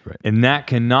 Right. And that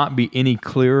cannot be any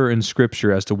clearer in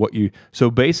Scripture as to what you... So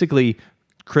basically,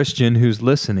 Christian who's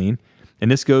listening,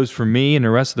 and this goes for me and the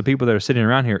rest of the people that are sitting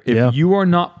around here, if you are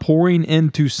not pouring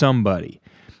into somebody,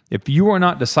 if you are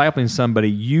not discipling somebody,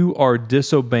 you are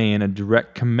disobeying a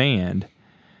direct command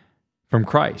from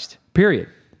Christ. Period.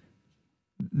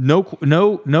 No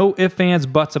ifs, ands,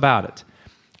 buts about it.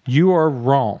 You are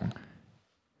wrong.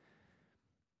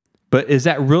 But is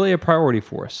that really a priority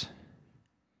for us?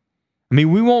 I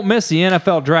mean, we won't miss the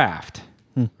NFL draft.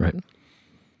 Right.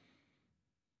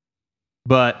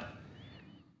 But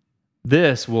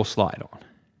this will slide on.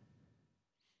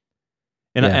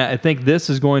 And I think this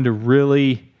is going to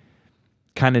really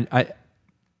kind of...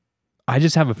 I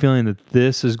just have a feeling that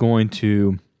this is going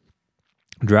to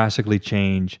drastically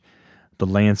change the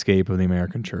landscape of the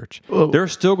American church. Well, there are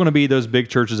still going to be those big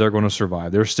churches that are going to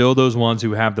survive. There are still those ones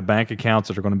who have the bank accounts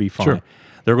that are going to be fine. Sure.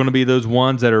 There are going to be those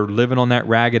ones that are living on that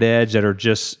ragged edge that are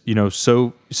just,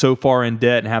 so far in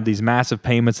debt and have these massive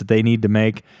payments that they need to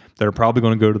make that are probably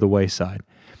going to go to the wayside.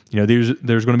 There's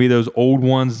going to be those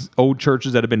old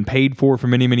churches that have been paid for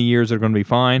many, many years that are going to be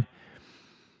fine.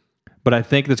 But I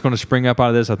think that's going to spring up out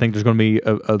of this. I think there's going to be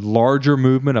a larger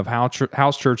movement of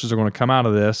house churches are going to come out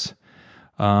of this.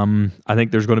 I think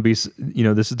there's going to be,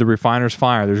 this is the refiner's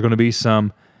fire. There's going to be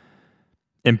some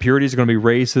impurities are going to be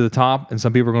raised to the top, and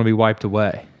some people are going to be wiped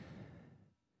away.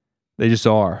 They just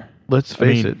are. Let's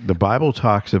face it. The Bible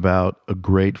talks about a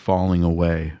great falling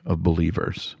away of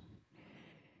believers.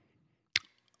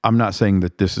 I'm not saying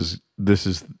that this is this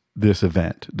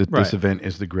event, that this event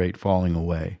is the great falling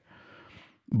away.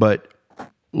 But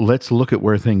let's look at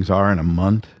where things are in a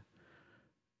month,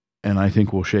 and I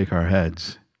think we'll shake our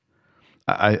heads.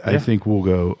 I think we'll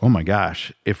go, oh my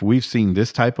gosh, if we've seen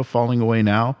this type of falling away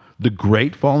now, the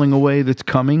great falling away that's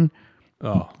coming,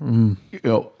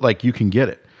 like you can get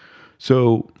it.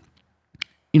 So,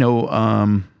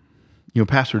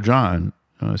 Pastor John,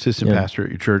 assistant pastor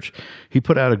at your church, he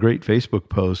put out a great Facebook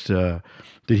post that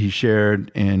he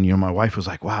shared. And, my wife was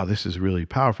like, wow, this is really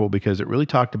powerful because it really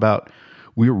talked about,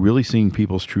 we're really seeing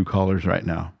people's true colors right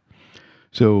now.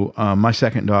 So my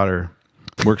second daughter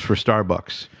works for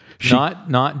Starbucks.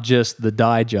 Not just the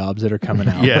dye jobs that are coming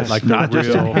out. Yes, like not just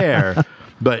in hair,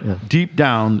 but deep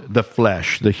down the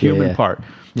flesh, the human part.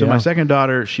 So my second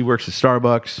daughter, she works at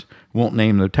Starbucks, won't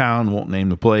name the town, won't name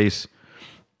the place.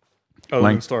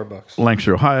 Starbucks.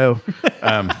 Lancaster, Ohio.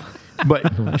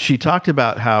 But she talked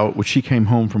about how when she came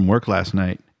home from work last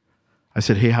night, I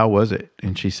said, hey, how was it?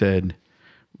 And she said,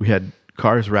 we had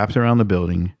cars wrapped around the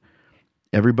building.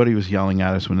 Everybody was yelling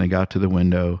at us when they got to the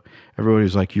window. Everybody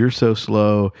was like, you're so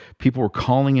slow. People were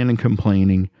calling in and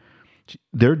complaining.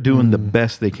 They're doing the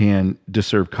best they can to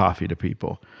serve coffee to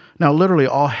people. Now, literally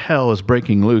all hell is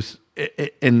breaking loose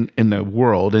in the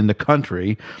world, in the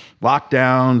country.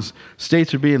 Lockdowns,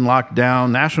 states are being locked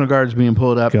down, National Guard's being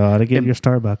pulled up. Gotta get your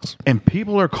Starbucks. And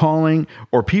people are calling,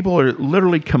 or people are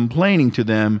literally complaining to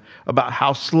them about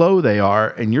how slow they are.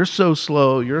 And you're so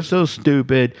slow, you're so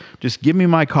stupid. Just give me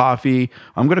my coffee.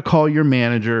 I'm going to call your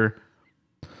manager.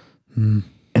 And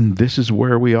this is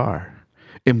where we are.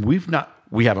 And we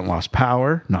haven't lost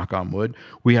power, knock on wood.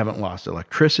 We haven't lost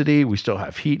electricity. We still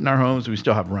have heat in our homes. We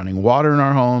still have running water in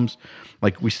our homes.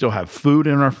 Like, we still have food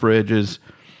in our fridges.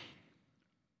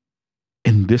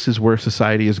 And this is where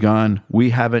society has gone. We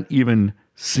haven't even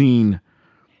seen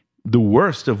the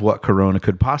worst of what Corona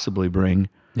could possibly bring.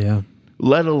 Yeah.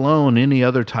 Let alone any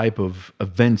other type of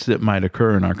events that might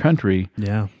occur in our country.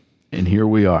 Yeah. And here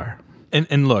we are.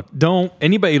 And look, don't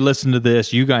anybody listen to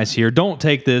this, you guys here, don't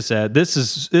take this as this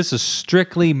is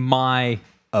strictly my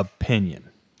opinion.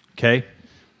 Okay?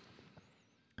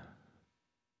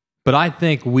 But I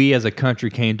think we as a country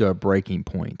came to a breaking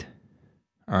point.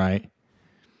 All right?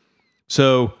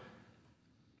 So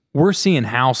we're seeing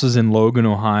houses in Logan,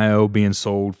 Ohio being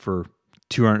sold for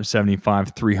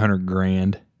 $275,000,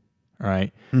 $300,000. All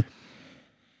right.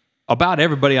 About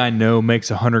everybody I know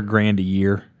makes $100,000 a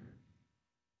year.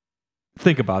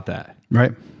 Think about that.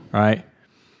 Right. All right.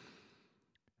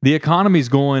 The economy's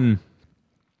going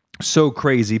so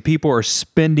crazy. People are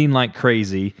spending like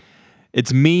crazy.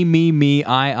 It's me,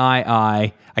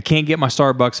 I. I can't get my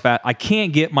Starbucks fast. I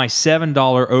can't get my $7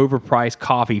 overpriced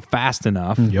coffee fast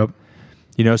enough. Yep.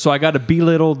 You know, so I got to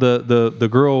belittle the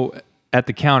girl at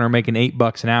the counter making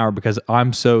 $8 an hour because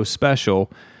I'm so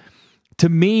special. To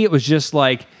me, it was just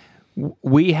like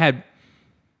we had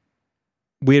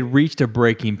reached a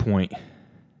breaking point.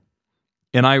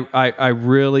 And I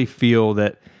really feel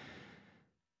that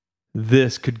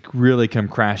this could really come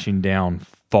crashing down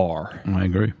far. I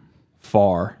agree.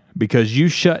 Far. Because you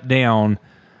shut down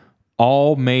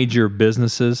all major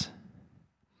businesses.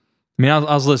 I mean, I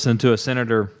was listening to a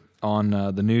senator on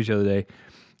the news the other day.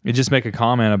 He just make a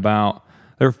comment about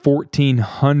there are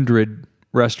 1,400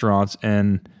 restaurants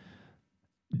in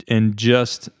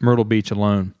just Myrtle Beach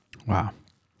alone. Wow.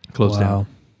 Closed down.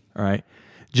 All right.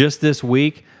 Just this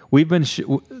week, we've been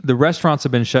the restaurants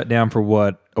have been shut down for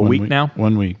what, a week now?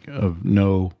 1 week of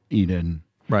no eat-in.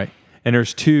 Right. And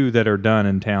there's 2 that are done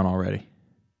in town already.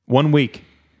 1 week.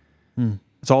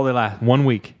 That's all they last. 1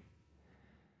 week.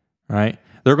 All right.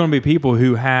 There are going to be people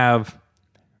who have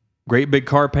great big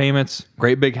car payments,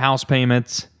 great big house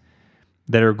payments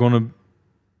that are going to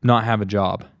not have a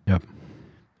job. Yep.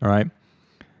 All right.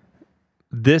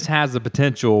 This has the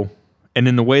potential, and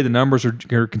in the way the numbers are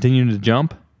continuing to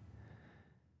jump,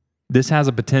 this has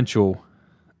a potential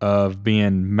of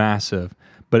being massive.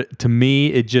 But to me,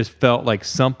 it just felt like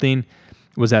something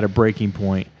was at a breaking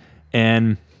point.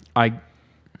 And I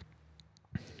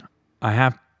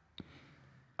have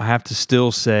to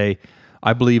still say,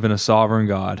 I believe in a sovereign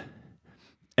God.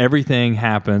 Everything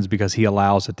happens because he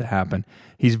allows it to happen.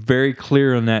 He's very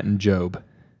clear on that in Job.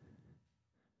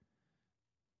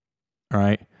 All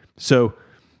right. So,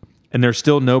 and there's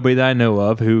still nobody that I know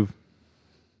of who,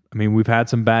 I mean, we've had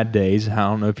some bad days. I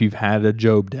don't know if you've had a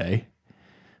Job day.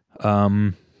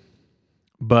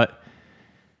 But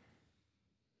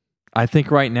I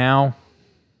think right now,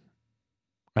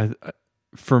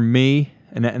 for me,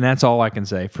 and that's all I can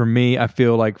say. For me, I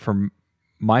feel like for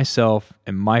myself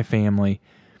and my family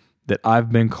that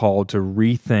I've been called to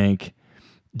rethink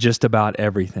just about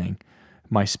everything.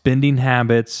 My spending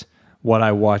habits, what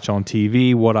I watch on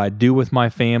TV, what I do with my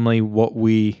family, what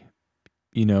we,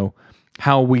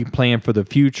 how we plan for the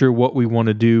future, what we want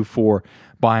to do for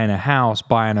buying a house,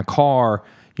 buying a car,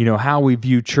 how we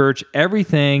view church.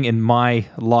 Everything in my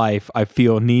life, I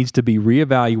feel, needs to be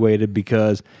reevaluated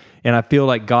because, and I feel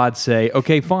like God say,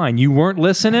 okay, fine, you weren't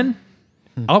listening.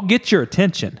 I'll get your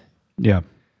attention. Yeah.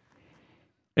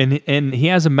 And he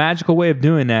has a magical way of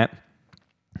doing that.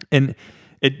 And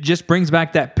it just brings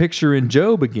back that picture in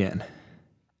Job again.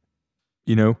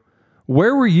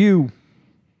 Where were you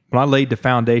when I laid the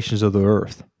foundations of the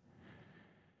earth?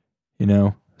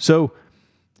 So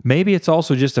maybe it's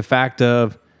also just a fact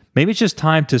of, maybe it's just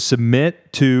time to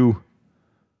submit to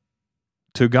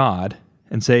God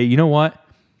and say, you know what?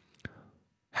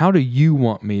 How do you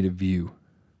want me to view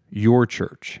your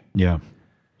church? Yeah.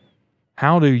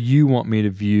 How do you want me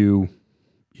to view,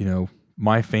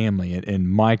 my family and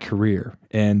my career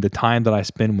and the time that I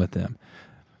spend with them?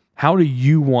 How do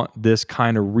you want this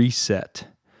kind of reset?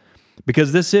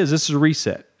 Because this is a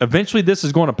reset. Eventually this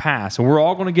is going to pass and we're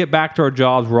all going to get back to our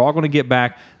jobs. We're all going to get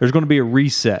back. There's going to be a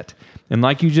reset. And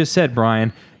like you just said,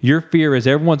 Brian, your fear is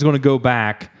everyone's going to go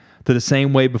back to the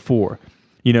same way before.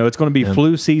 It's going to be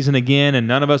flu season again, and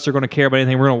none of us are going to care about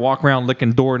anything. We're going to walk around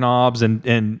licking doorknobs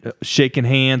and shaking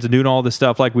hands and doing all this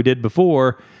stuff like we did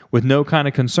before with no kind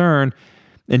of concern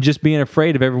and just being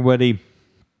afraid of everybody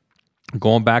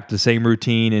going back to the same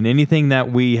routine. And anything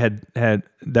that we had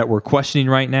that we're questioning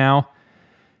right now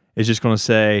is just going to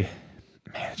say,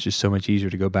 man, it's just so much easier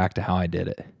to go back to how I did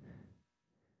it.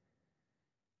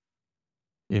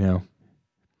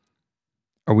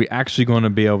 Are we actually going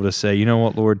to be able to say, you know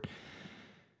what, Lord,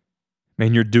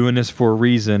 man, you're doing this for a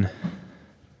reason.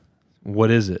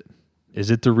 What is it? Is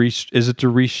it to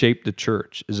reshape the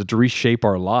church? Is it to reshape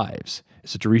our lives?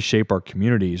 Is it to reshape our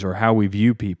communities or how we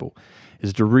view people?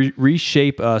 Is it to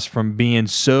reshape us from being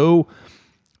so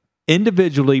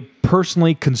individually,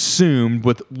 personally consumed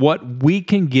with what we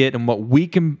can get and what we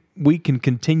can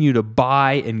continue to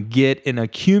buy and get and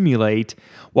accumulate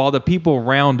while the people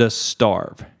around us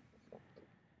starve?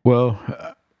 Well,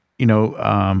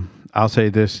 I'll say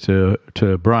this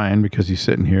to Brian because he's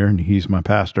sitting here and he's my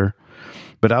pastor.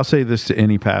 But I'll say this to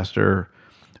any pastor,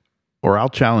 or I'll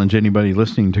challenge anybody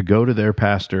listening to go to their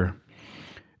pastor.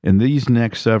 In these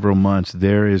next several months,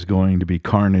 there is going to be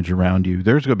carnage around you.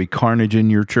 There's going to be carnage in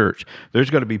your church.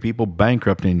 There's going to be people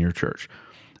bankrupt in your church.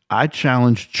 I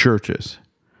challenge churches,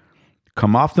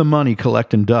 come off the money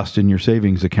collecting dust in your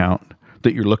savings account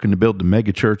that you're looking to build the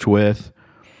mega church with,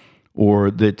 or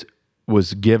that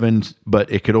was given,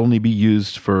 but it could only be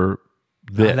used for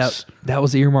this. That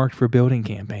was earmarked for a building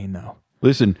campaign, though.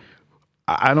 Listen,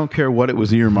 I don't care what it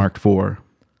was earmarked for.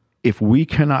 If we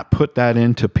cannot put that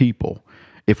into people,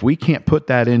 if we can't put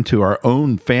that into our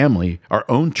own family, our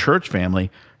own church family,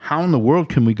 how in the world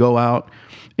can we go out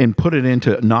and put it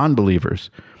into non-believers?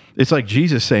 It's like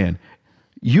Jesus saying,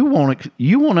 you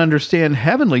won't understand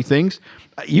heavenly things.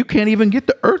 You can't even get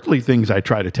the earthly things I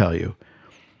try to tell you.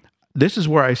 This is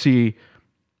where I see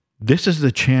this is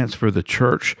the chance for the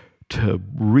church to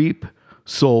reap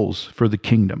souls for the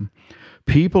kingdom.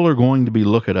 People are going to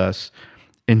look at us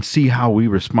and see how we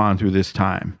respond through this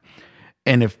time.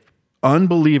 And if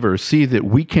unbelievers see that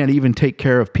we can't even take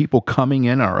care of people coming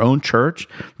in our own church,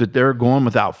 that they're going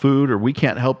without food, or we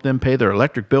can't help them pay their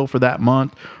electric bill for that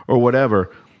month or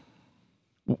whatever,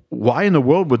 why in the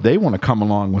world would they want to come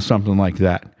along with something like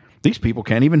that? These people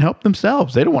can't even help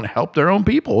themselves. They don't want to help their own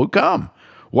people who come.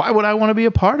 Why would I want to be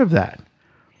a part of that?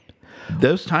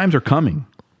 Those times are coming.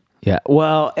 Yeah.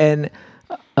 Well, and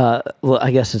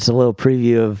I guess it's a little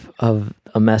preview of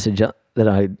a message that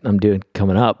I'm doing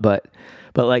coming up, but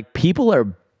like people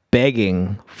are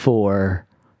begging for,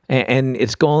 and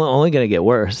it's only going to get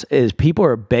worse, is people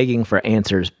are begging for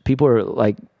answers. People are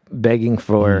like begging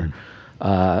for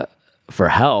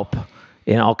help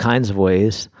in all kinds of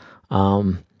ways.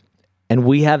 And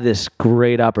we have this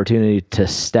great opportunity to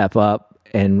step up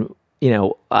and,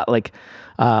 I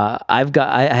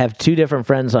have two different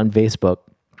friends on Facebook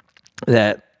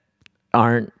that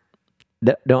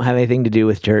don't have anything to do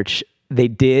with church. They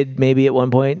did maybe at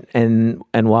one point and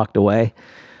walked away,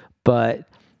 but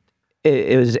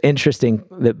it was interesting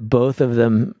that both of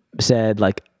them said,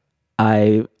 like,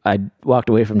 I walked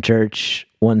away from church.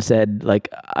 One said, like,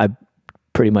 I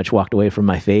pretty much walked away from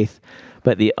my faith,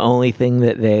 but the only thing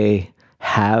that they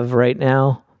have right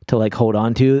now to like hold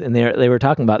on to, and they were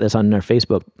talking about this on their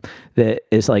Facebook, that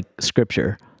is like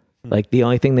scripture. Like the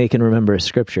only thing they can remember is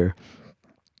scripture.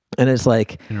 And it's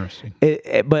like, interesting.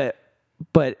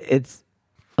 But it's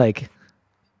like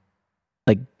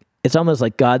it's almost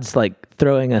like God's like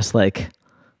throwing us like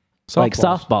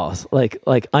softballs,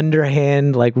 like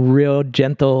underhand, like real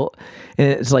gentle.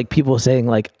 And it's like people saying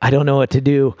like, I don't know what to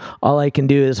do. All I can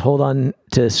do is hold on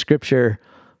to scripture,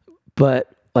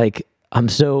 but like, I'm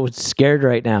so scared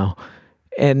right now.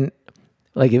 And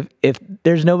like, if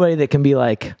there's nobody that can be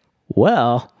like,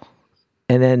 well,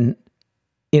 and then,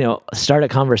 start a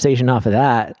conversation off of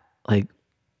that, like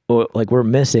we're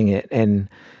missing it. And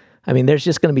I mean, there's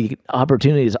just going to be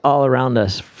opportunities all around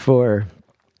us for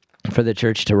the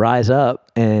church to rise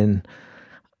up, and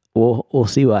we'll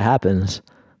see what happens.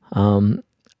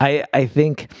 I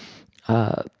think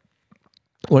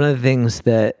one of the things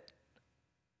that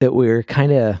we're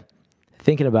kind of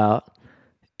thinking about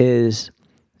is,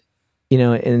 in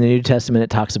the New Testament, it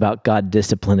talks about God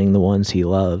disciplining the ones he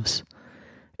loves.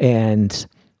 And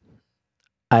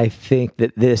I think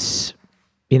that this,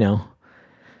 that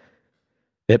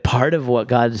part of what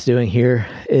God's doing here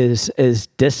is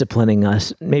disciplining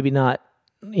us, maybe not,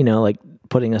 like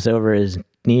putting us over his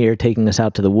knee or taking us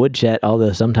out to the woodshed,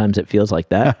 although sometimes it feels like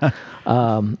that.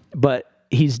 But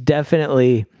he's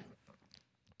definitely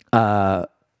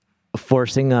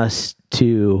forcing us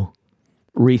to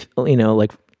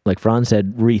like Franz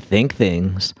said, rethink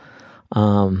things.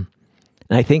 And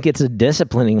I think it's a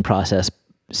disciplining process.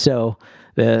 So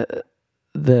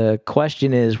the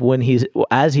question is,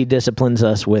 as he disciplines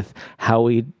us with how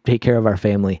we take care of our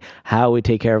family, how we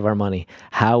take care of our money,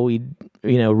 how we,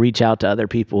 reach out to other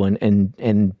people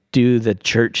and do the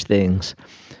church things,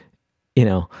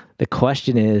 the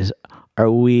question is,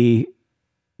 are we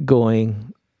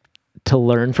going to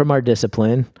learn from our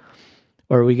discipline,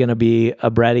 or are we going to be a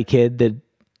bratty kid that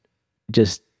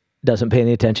just doesn't pay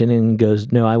any attention and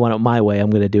goes, no, I want it my way. I'm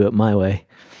going to do it my way.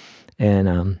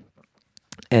 And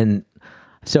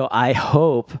So I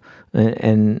hope,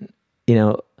 and you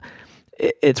know,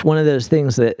 it's one of those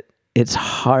things that it's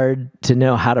hard to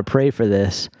know how to pray for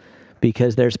this,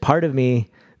 because there's part of me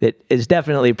that is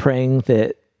definitely praying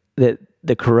that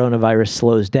the coronavirus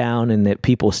slows down and that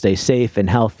people stay safe and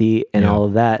healthy and all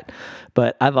of that.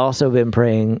 But I've also been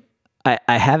praying, I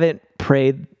haven't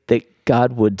prayed that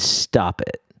God would stop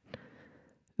it.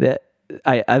 That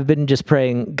I've been just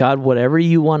praying, God, whatever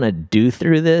you want to do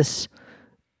through this,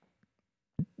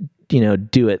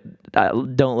 do it.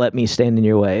 Don't let me stand in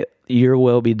your way. Your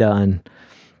will be done.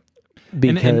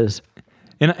 Because,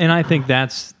 and I think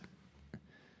that's,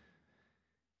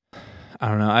 I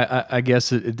don't know. I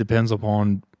guess it depends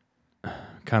upon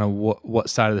kind of what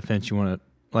side of the fence you want to,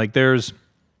 like. There is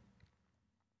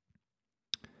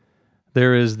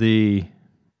the,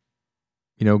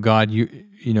 God, you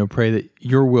pray that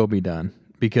your will be done,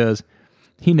 because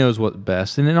he knows what's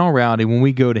best. And in all reality, when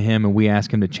we go to him and we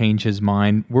ask him to change his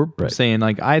mind, we're saying,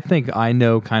 like, I think I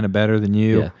know kind of better than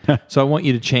you. Yeah. So I want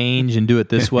you to change and do it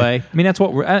this way. I mean, that's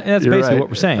basically what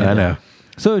we're saying. I know.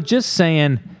 So just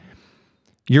saying,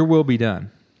 your will be done.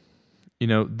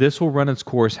 This will run its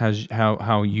course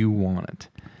how you want it.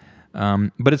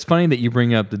 But it's funny that you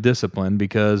bring up the discipline,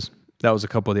 because that was a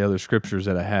couple of the other scriptures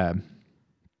that I had.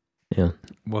 Yeah.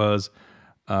 Was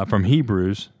from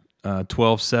Hebrews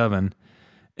 12:7.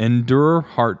 Endure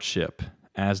hardship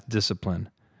as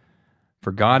discipline,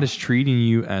 for God is treating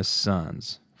you as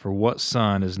sons. For what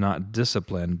son is not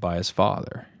disciplined by his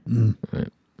father? Right.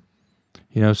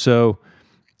 So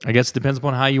I guess it depends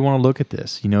upon how you want to look at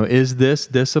this. Is this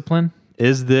discipline?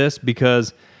 Is this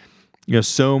because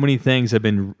so many things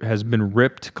has been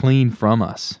ripped clean from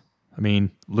us? I mean,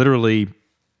 literally.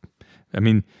 I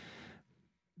mean,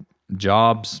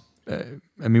 jobs.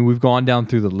 We've gone down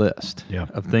through the list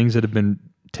of things that have been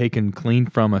taken clean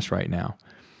from us right now.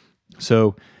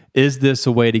 So, is this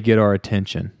a way to get our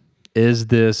attention? Is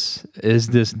this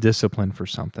discipline for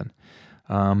something?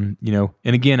 And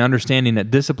again, understanding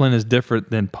that discipline is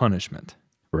different than punishment.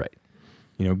 Right.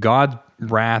 God's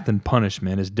wrath and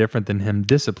punishment is different than him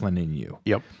disciplining you.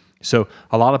 Yep. So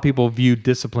a lot of people view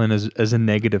discipline as a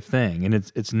negative thing, and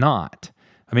it's not.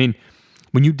 I mean,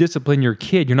 when you discipline your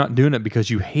kid, you're not doing it because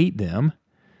you hate them.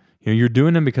 You're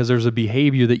doing them because there's a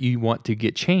behavior that you want to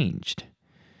get changed.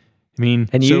 I mean,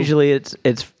 and usually it's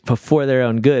for their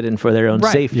own good and for their own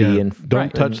safety. Yeah. And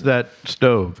don't touch that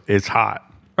stove; it's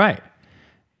hot. Right.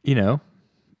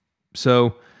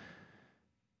 So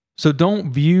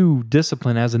don't view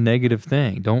discipline as a negative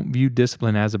thing. Don't view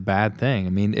discipline as a bad thing.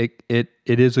 I mean, it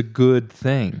is a good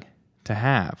thing to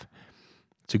have.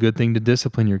 It's a good thing to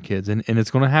discipline your kids, and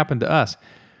it's going to happen to us.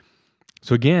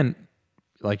 So again,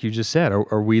 like you just said,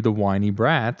 are we the whiny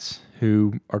brats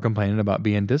who are complaining about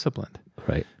being disciplined?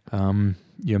 Right.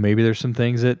 Maybe there's some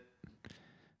things that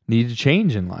need to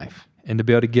change in life, and to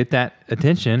be able to get that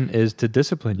attention is to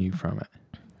discipline you from it.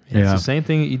 It's the same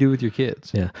thing that you do with your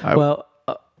kids. Yeah.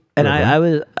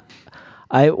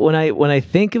 When I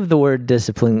think of the word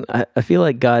discipline, I feel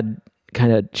like God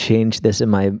kind of changed this in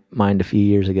my mind a few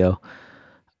years ago.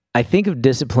 I think of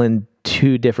discipline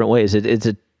two different ways. It's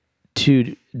a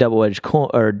two double-edged coin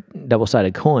or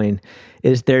double-sided coin.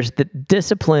 Is there's the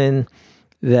discipline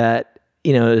that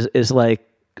is like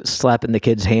slapping the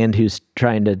kid's hand who's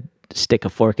trying to stick a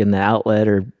fork in the outlet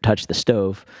or touch the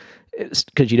stove,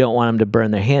 because you don't want them to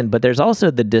burn their hand. But there's also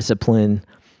the discipline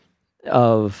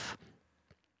of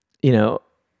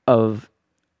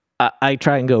I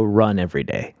try and go run every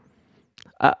day.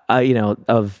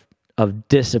 Of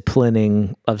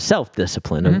disciplining, of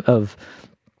self-discipline, of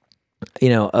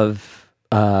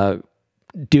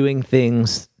doing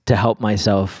things to help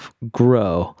myself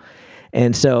grow.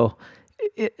 And so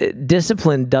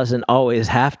discipline doesn't always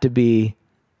have to be,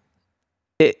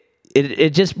 it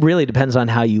just really depends on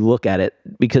how you look at it,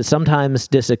 because sometimes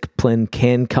discipline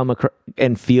can come across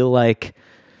and feel like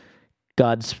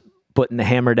God's putting the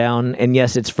hammer down, and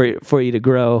yes, it's for you to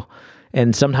grow.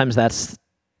 And sometimes that's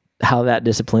how that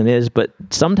discipline is, but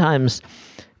sometimes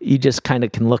you just kind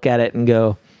of can look at it and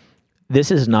go,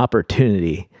 this is an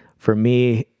opportunity for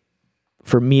me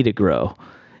to grow.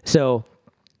 So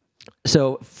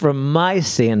from my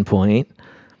standpoint,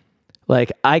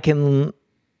 like, I can,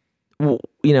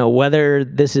 whether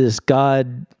this is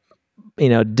God,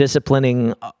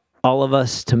 disciplining all of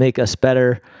us to make us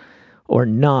better or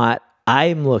not,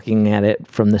 I'm looking at it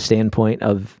from the standpoint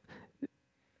of,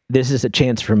 this is a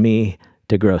chance for me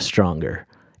to grow stronger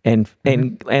and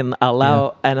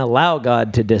allow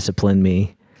God to discipline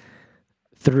me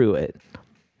through it.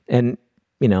 And,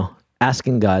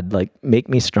 asking God, like, make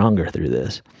me stronger through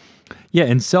this. Yeah.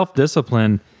 And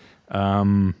self-discipline,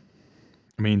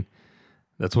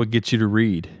 That's what gets you to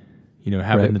read.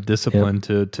 Having the discipline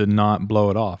to not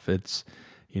blow it off. It's,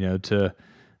 to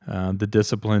the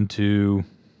discipline to,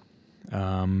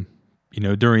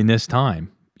 during this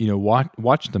time,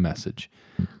 watch the message.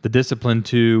 The discipline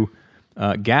to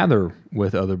gather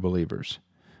with other believers.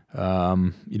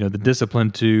 The discipline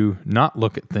to not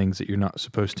look at things that you're not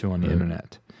supposed to on the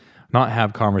internet, not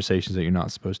have conversations that you're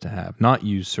not supposed to have, not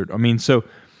use certain. So,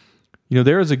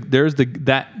 there's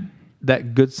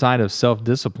that good side of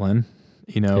self-discipline,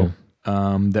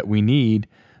 that we need,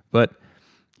 but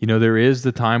there is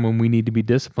the time when we need to be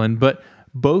disciplined. But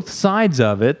both sides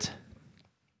of it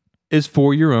is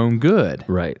for your own good,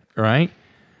 right?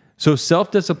 So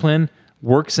self-discipline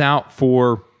works out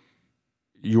for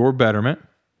your betterment,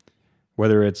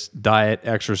 whether it's diet,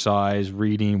 exercise,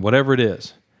 reading, whatever it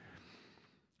is.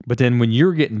 But then when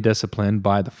you're getting disciplined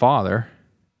by the Father,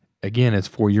 again, it's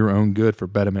for your own good, for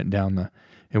betterment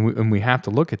and we have to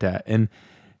look at that. And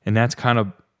that's kind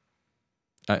of,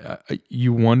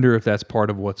 you wonder if that's part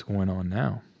of what's going on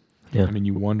now. Yeah.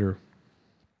 You wonder.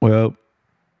 Well,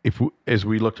 as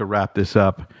we look to wrap this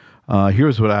up,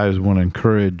 here's what I want to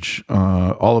encourage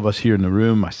all of us here in the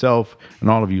room, myself, and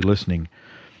all of you listening.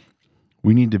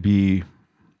 We need to be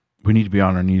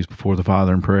on our knees before the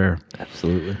Father in prayer.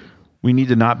 Absolutely. We need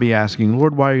to not be asking,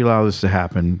 Lord, why you allow this to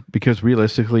happen? Because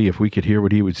realistically, if we could hear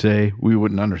what he would say, we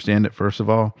wouldn't understand it, first of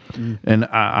all. And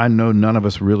I know none of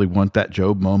us really want that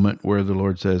Job moment where the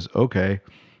Lord says, okay,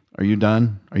 are you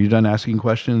done? Are you done asking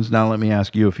questions? Now let me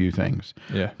ask you a few things.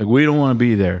 Yeah. We don't want to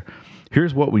be there.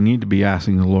 Here's what we need to be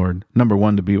asking the Lord. Number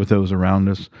one, to be with those around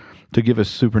us, to give us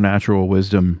supernatural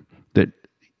wisdom, that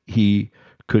he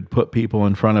could put people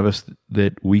in front of us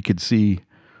that we could see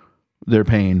their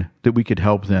pain, that we could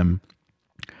help them,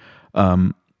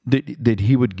 that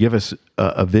he would give us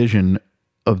a vision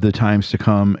of the times to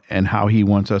come and how he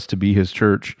wants us to be his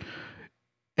church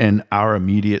and our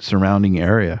immediate surrounding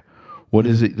area. What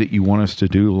is it that you want us to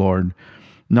do, Lord?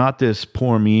 Not this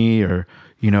poor me or,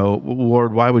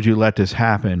 Lord, why would you let this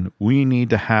happen? We need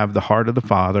to have the heart of the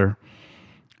Father.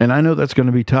 And I know that's going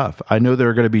to be tough. I know there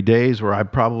are going to be days where I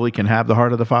probably can have the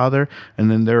heart of the Father,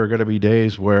 and then there are going to be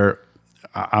days where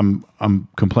I'm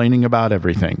complaining about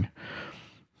everything.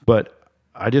 But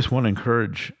I just want to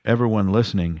encourage everyone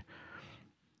listening,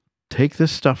 take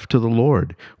this stuff to the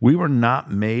Lord. We were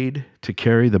not made to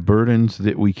carry the burdens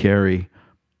that we carry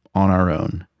on our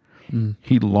own.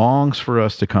 He longs for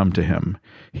us to come to him.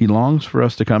 He longs for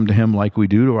us to come to him like we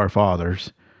do to our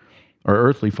fathers, our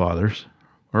earthly fathers,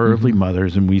 our earthly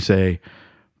mothers, and we say,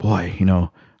 boy,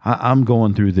 I'm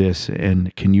going through this,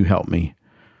 and can you help me?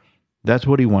 That's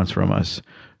what he wants from us.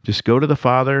 Just go to the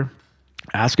Father,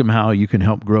 ask him how you can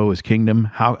help grow his kingdom.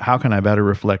 How can I better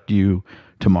reflect you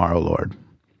tomorrow, Lord?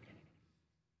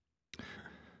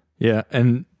 Yeah,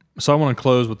 and so I want to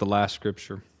close with the last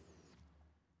scripture.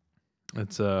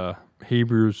 It's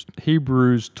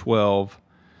Hebrews 12,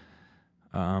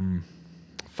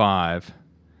 5,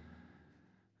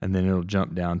 and then it'll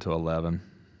jump down to 11.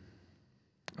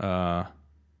 And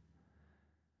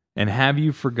have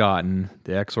you forgotten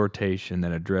the exhortation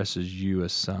that addresses you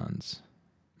as sons?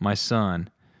 My son,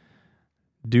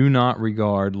 do not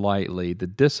regard lightly the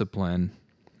discipline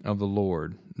of the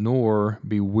Lord, nor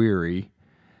be weary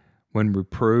when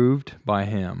reproved by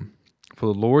him. For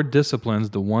the Lord disciplines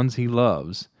the ones he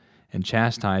loves and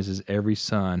chastises every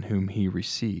son whom he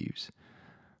receives.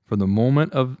 For the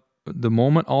moment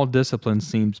all discipline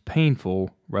seems painful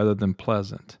rather than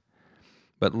pleasant,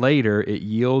 but later it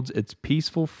yields its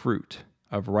peaceful fruit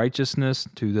of righteousness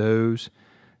to those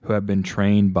who have been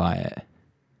trained by it.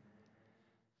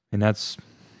 And that's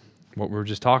what we were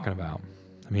just talking about.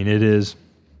 It is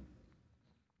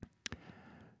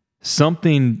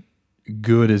something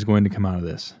good is going to come out of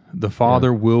this. The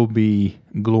Father will be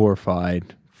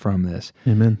glorified from this.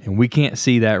 Amen. And we can't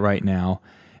see that right now.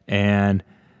 And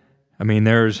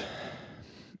there's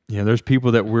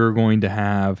people that we're going to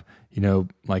have,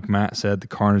 like Matt said, the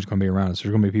carnage is going to be around us.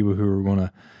 There's going to be people who are going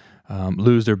to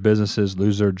lose their businesses,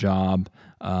 lose their job.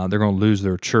 They're going to lose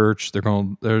their church.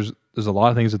 There's a lot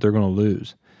of things that they're going to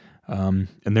lose. And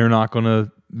they're not going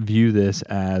to view this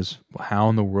as, how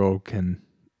in the world can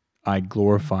I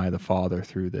glorify the Father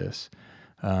through this?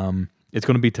 It's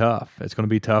going to be tough. It's going to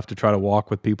be tough to try to walk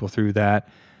with people through that.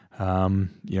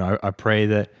 I pray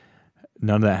that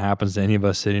none of that happens to any of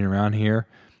us sitting around here.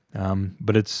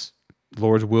 But it's the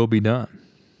Lord's will be done.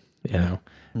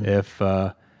 If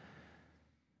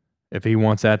he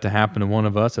wants that to happen to one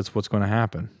of us, that's what's going to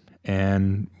happen.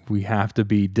 And we have to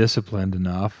be disciplined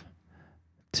enough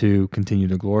to continue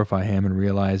to glorify him and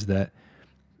realize that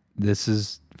this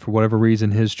is, for whatever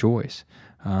reason, his choice.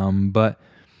 But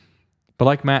But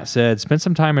like Matt said, spend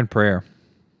some time in prayer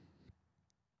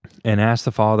and ask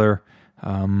the Father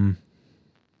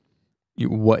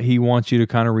what He wants you to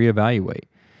kind of reevaluate.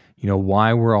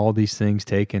 Why were all these things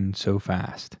taken so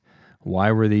fast?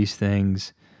 Why were these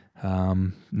things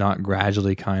not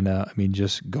gradually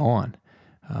just gone?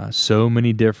 So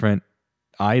many different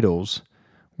idols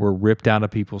were ripped out of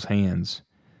people's hands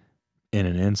in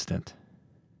an instant.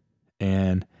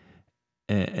 And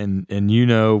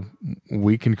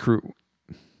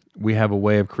we have a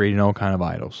way of creating all kind of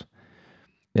idols.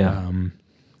 Yeah.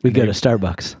 We go to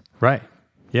Starbucks. Right.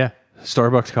 Yeah.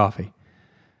 Starbucks coffee.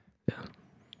 Yeah.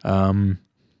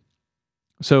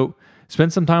 So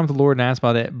spend some time with the Lord and ask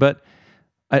about that. But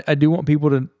I don't want people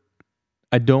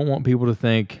to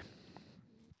think,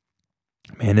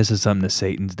 man, this is something that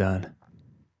Satan's done.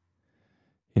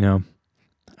 The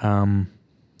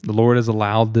Lord has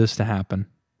allowed this to happen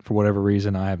for whatever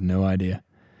reason. I have no idea.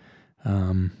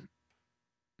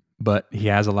 But He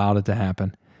has allowed it to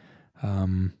happen.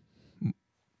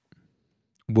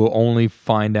 We'll only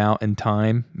find out in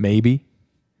time, maybe,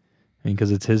 because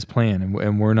it's His plan,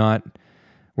 and we're not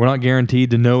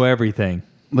guaranteed to know everything.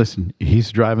 Listen,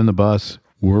 He's driving the bus.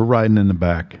 We're riding in the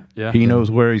back. Yeah. He knows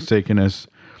where He's taking us.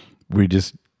 We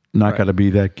just not got to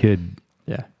be that kid.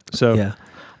 Yeah. So yeah,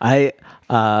 I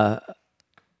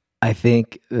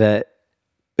think that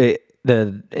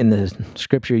in the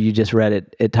scripture you just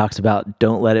read, it talks about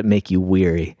don't let it make you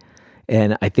weary,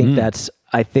 and I think that's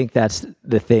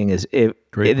the thing is if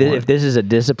this is a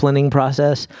disciplining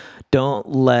process,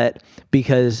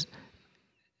 because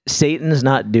Satan's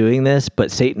not doing this, but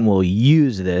Satan will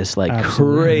use this like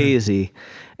Absolutely. Crazy.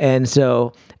 And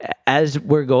so as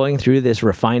we're going through this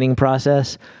refining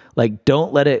process,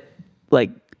 don't let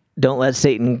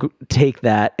Satan take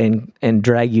that and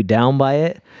drag you down by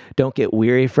it. Don't get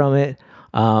weary from it.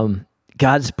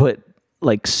 God's put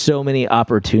so many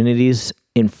opportunities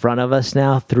in front of us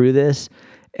now through this.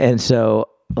 And so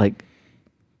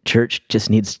church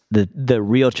just needs the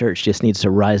real church just needs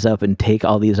to rise up and take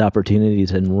all these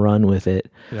opportunities and run with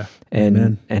it. Yeah.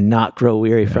 And not grow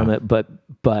weary from it, but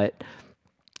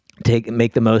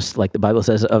make the most, like the Bible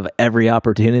says, of every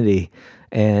opportunity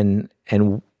and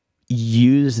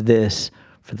use this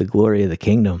for the glory of the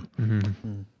kingdom.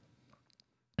 Mm-hmm.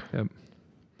 Yep.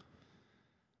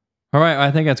 All right,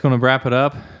 I think that's going to wrap it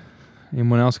up.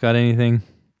 Anyone else got anything?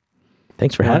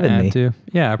 Thanks for having me.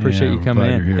 Yeah, I appreciate you coming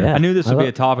in. Yeah, I knew this would be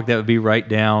a topic that would be right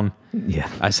down. Yeah.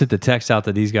 I sent the text out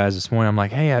to these guys this morning. I'm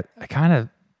like, hey, I want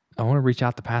to reach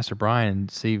out to Pastor Brian and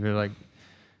see if they're like,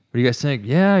 what do you guys think?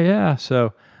 Yeah.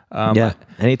 So,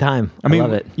 anytime. I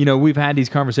love it. We've had these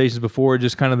conversations before,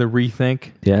 just kind of the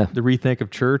rethink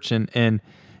of church. And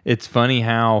it's funny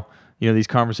how, these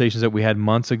conversations that we had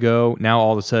months ago, now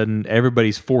all of a sudden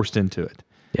everybody's forced into it.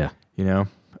 Yeah.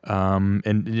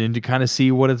 And to kind of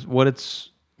see what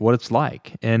it's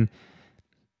like. And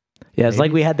yeah, it's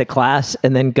like we had the class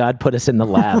and then God put us in the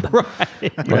lab.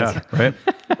 Right.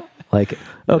 Right.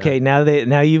 Okay,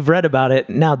 now you've read about it.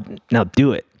 Now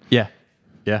do it. Yeah.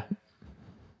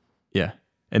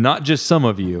 And not just some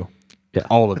of you,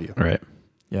 all of you. Right.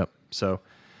 Yep. So, all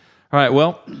right.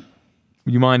 Well,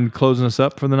 would you mind closing us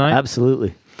up for the night?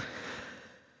 Absolutely.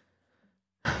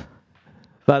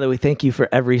 Father, we thank you for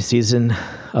every season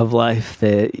of life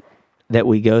that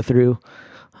we go through.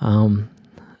 Some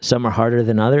are harder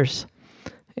than others.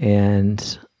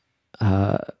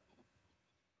 But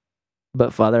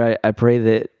Father, I pray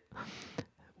that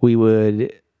we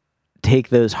would take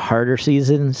those harder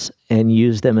seasons and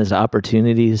use them as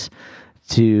opportunities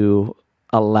to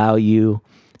allow you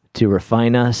to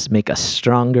refine us, make us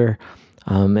stronger,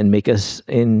 and make us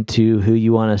into who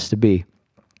you want us to be.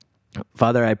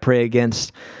 Father, I pray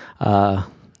against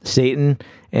Satan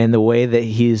and the way that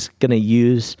he's going to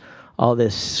use all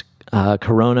this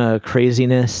corona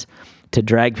craziness to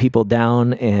drag people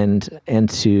down and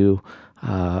to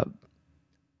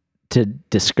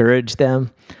discourage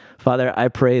them. Father, I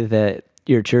pray that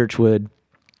your church would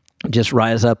just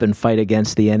rise up and fight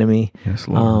against the enemy. Yes,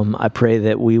 Lord. I pray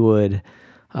that we would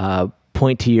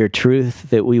point to your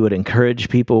truth, that we would encourage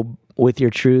people with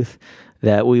your truth,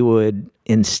 that we would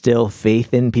instill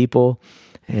faith in people.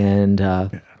 And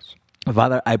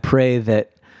Father, I pray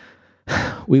that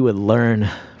we would learn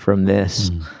from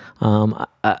this.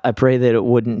 I pray that it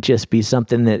wouldn't just be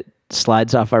something that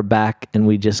slides off our back and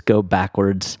we just go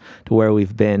backwards to where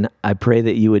we've been. I pray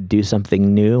that you would do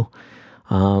something new,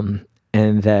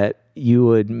 and that you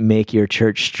would make your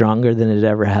church stronger than it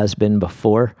ever has been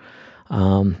before,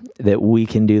 that we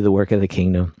can do the work of the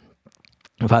kingdom.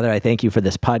 Father, I thank you for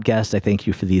this podcast. I thank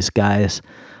you for these guys.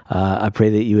 I pray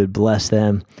that you would bless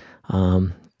them,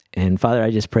 And Father,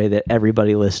 I just pray that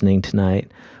everybody listening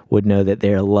tonight would know that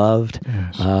they're loved,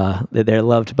 that they're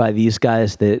loved by these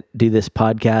guys that do this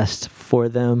podcast for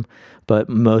them, but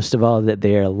most of all, that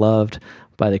they are loved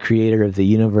by the creator of the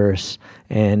universe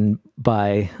and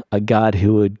by a God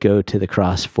who would go to the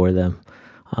cross for them.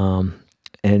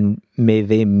 And may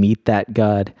they meet that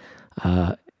God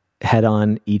head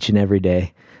on each and every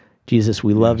day. Jesus,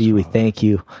 we love you, we thank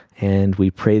you, and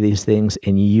we pray these things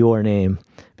in your name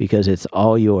because it's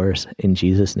all yours in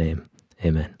Jesus' name.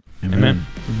 Amen. Amen.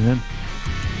 Amen.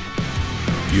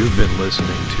 You've been listening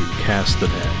to Cast the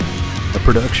Net, a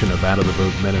production of Out of the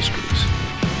Boat Ministries.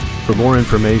 For more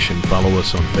information, follow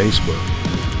us on Facebook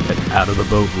at Out of the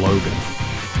Boat Logan,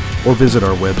 or visit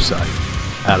our website,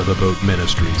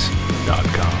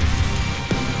 outoftheboatministries.com.